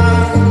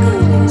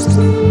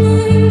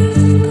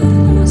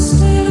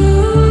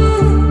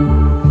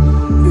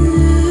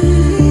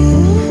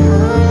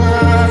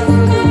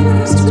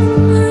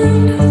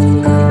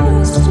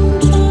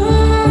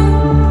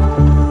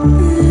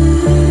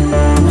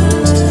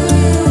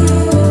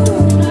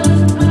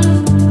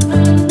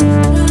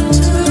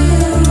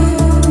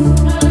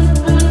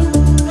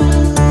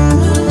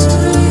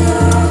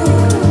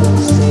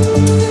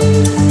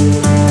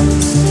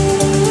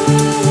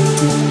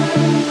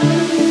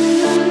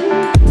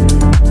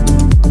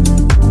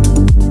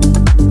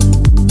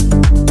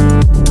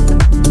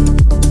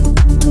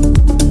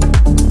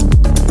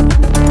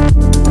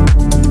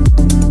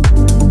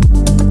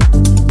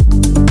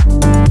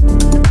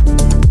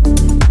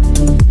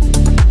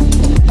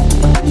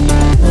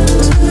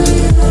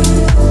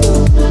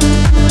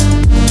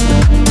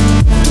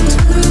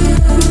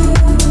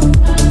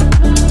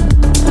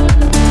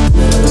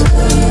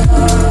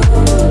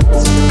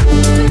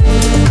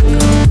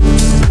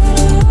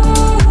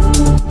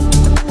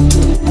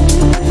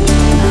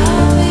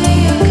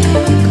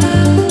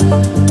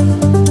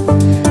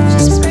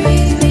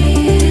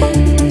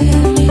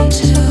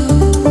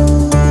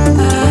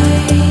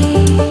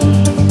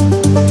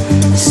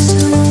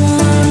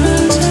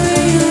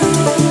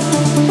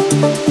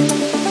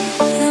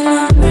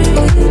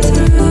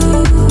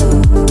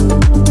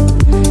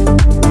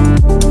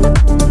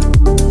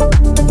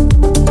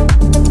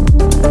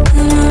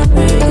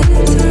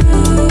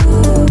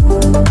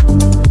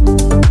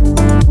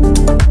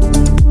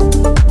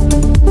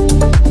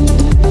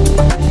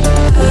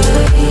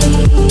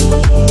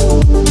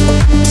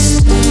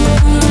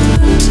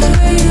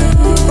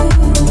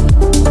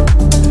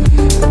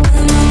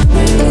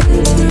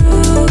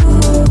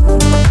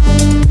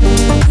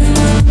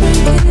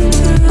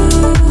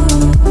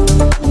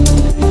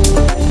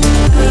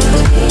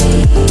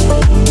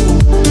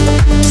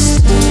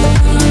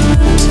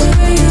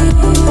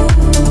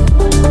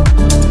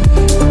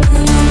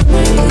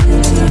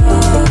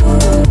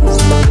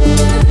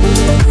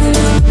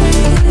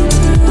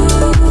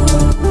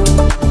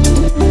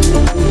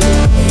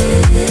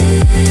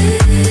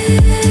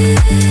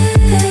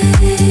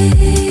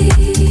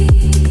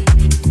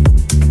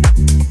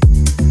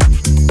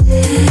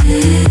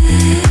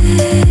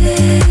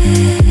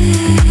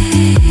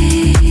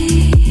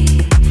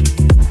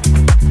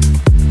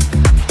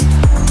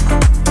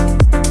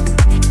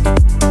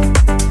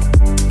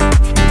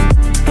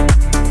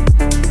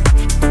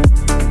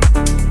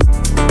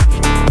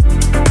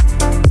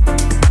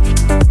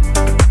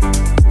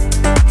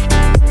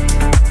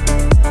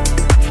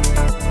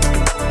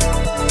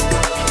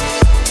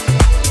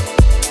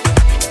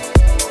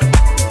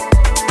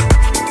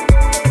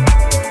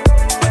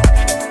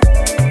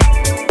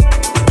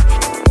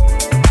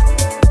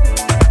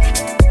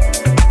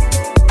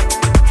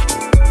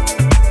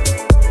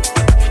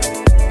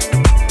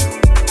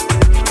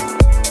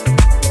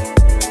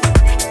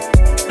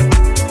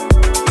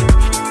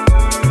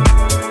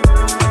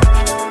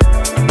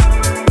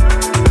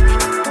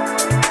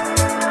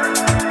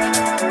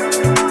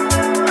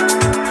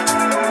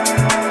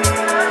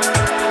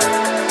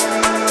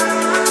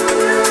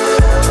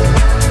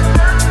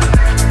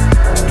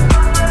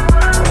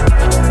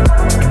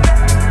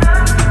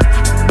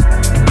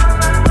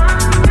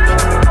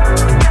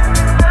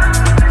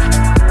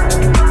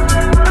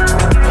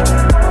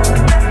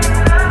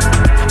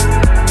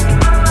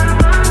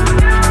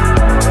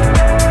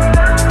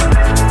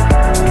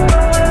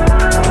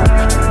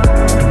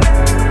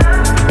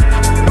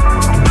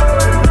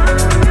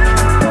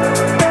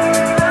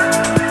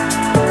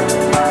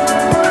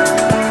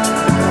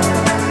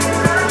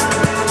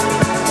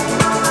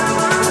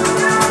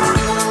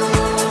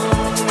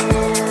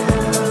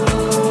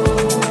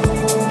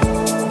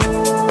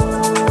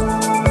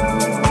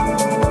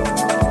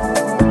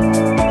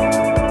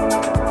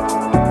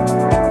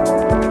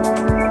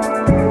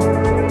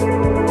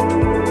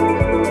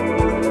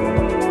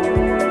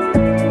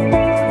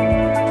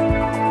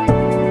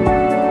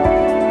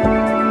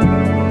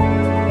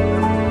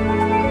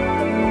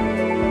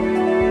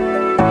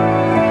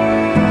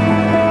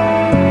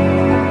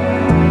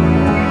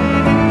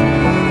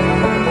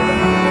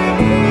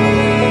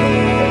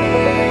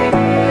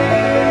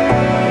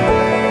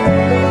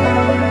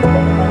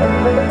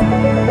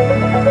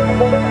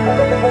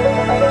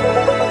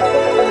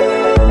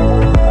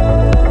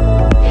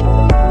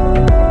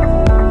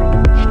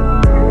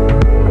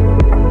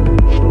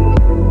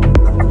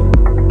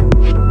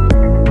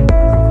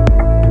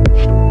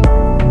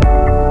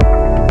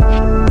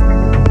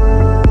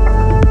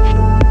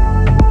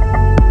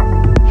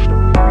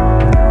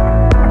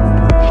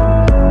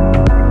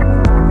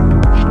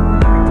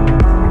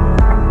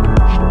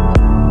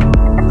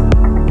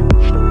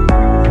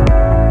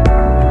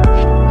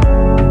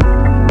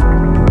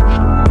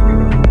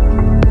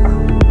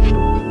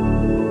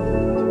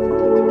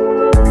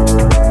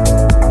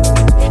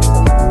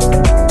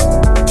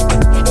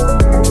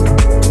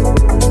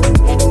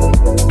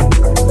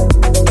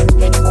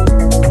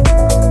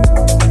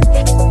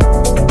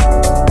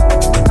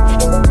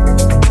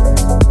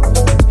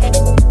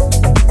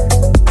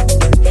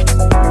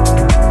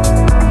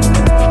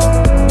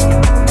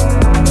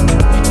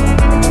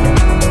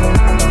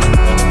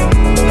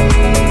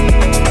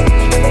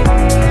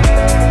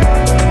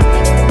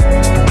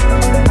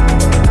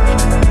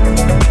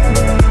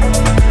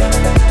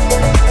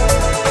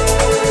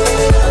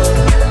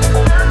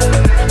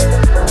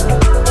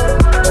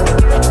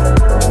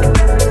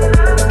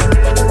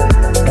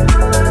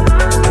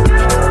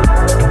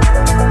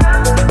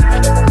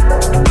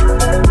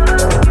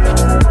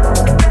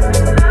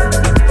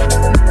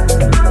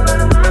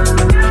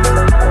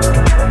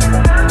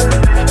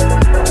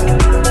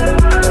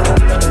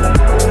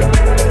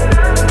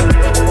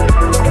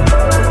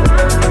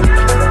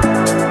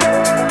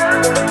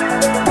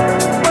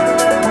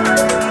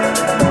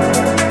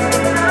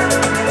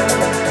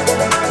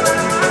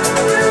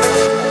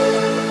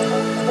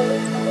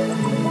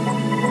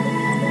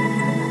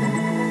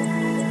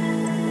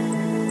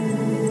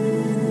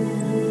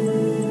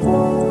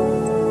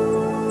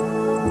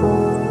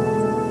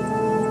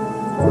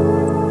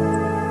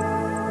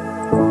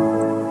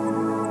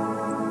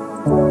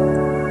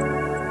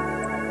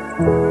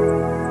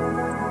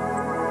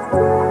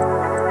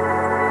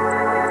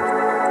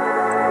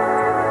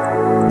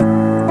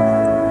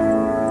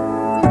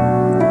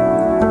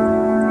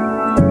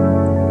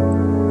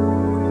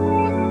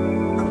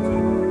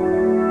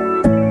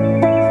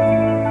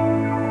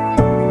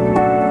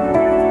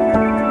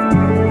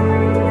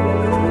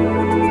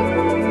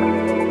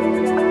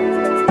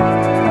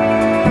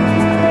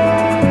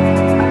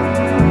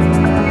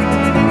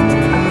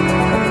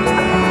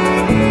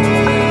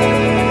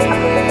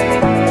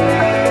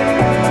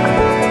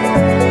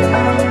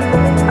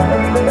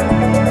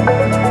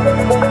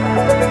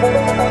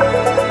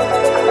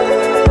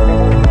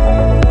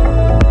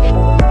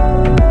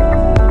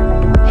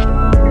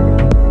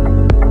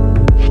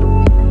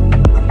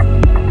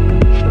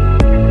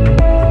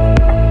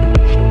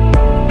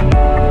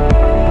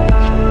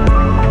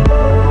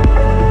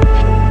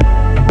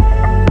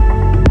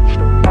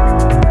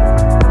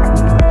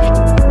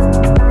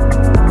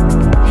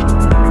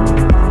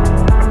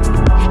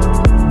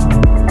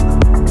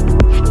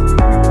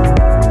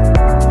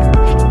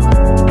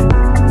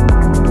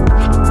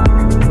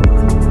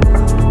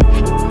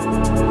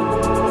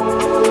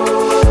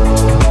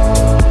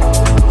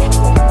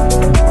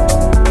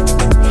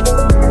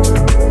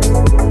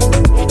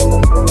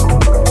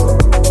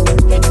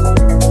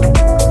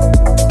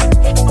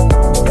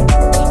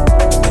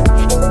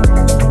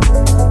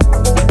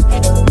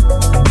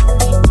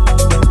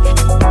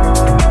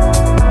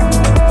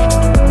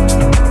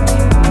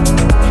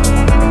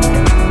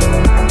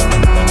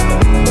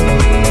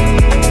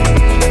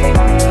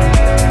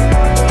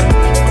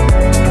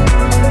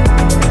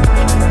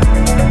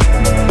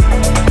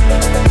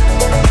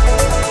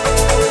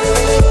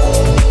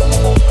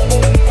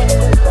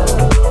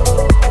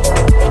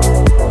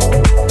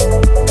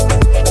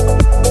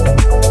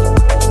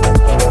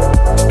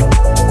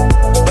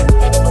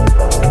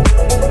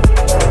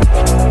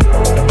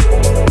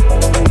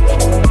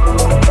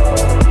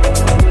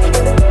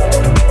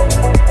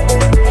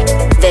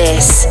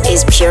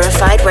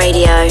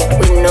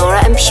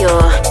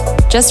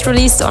 Just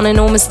released on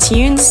Enormous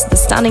Tunes, the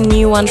stunning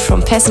new one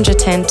from Passenger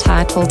 10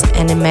 titled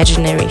An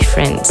Imaginary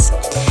Friend.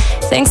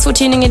 Thanks for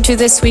tuning into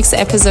this week's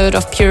episode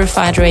of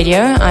Purified Radio.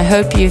 I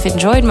hope you've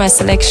enjoyed my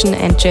selection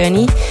and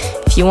journey.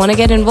 If you want to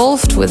get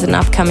involved with an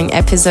upcoming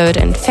episode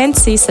and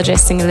fancy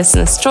suggesting a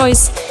listener's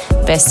choice,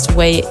 best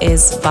way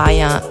is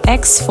via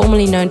X,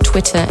 formerly known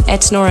Twitter,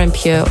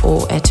 @NoraandPure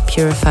or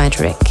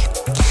 @PurifiedRec.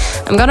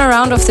 I'm gonna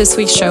round off this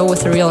week's show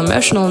with a real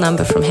emotional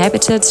number from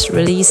Habitatt,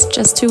 released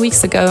just 2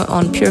 weeks ago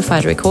on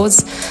Purified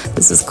Records.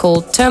 This is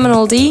called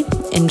Terminal D.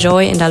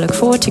 Enjoy, and I look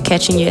forward to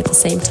catching you at the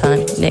same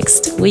time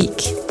next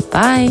week.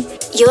 Bye.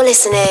 You're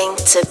listening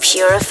to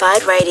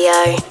Purified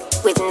Radio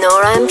with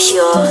Nora and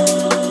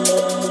Pure.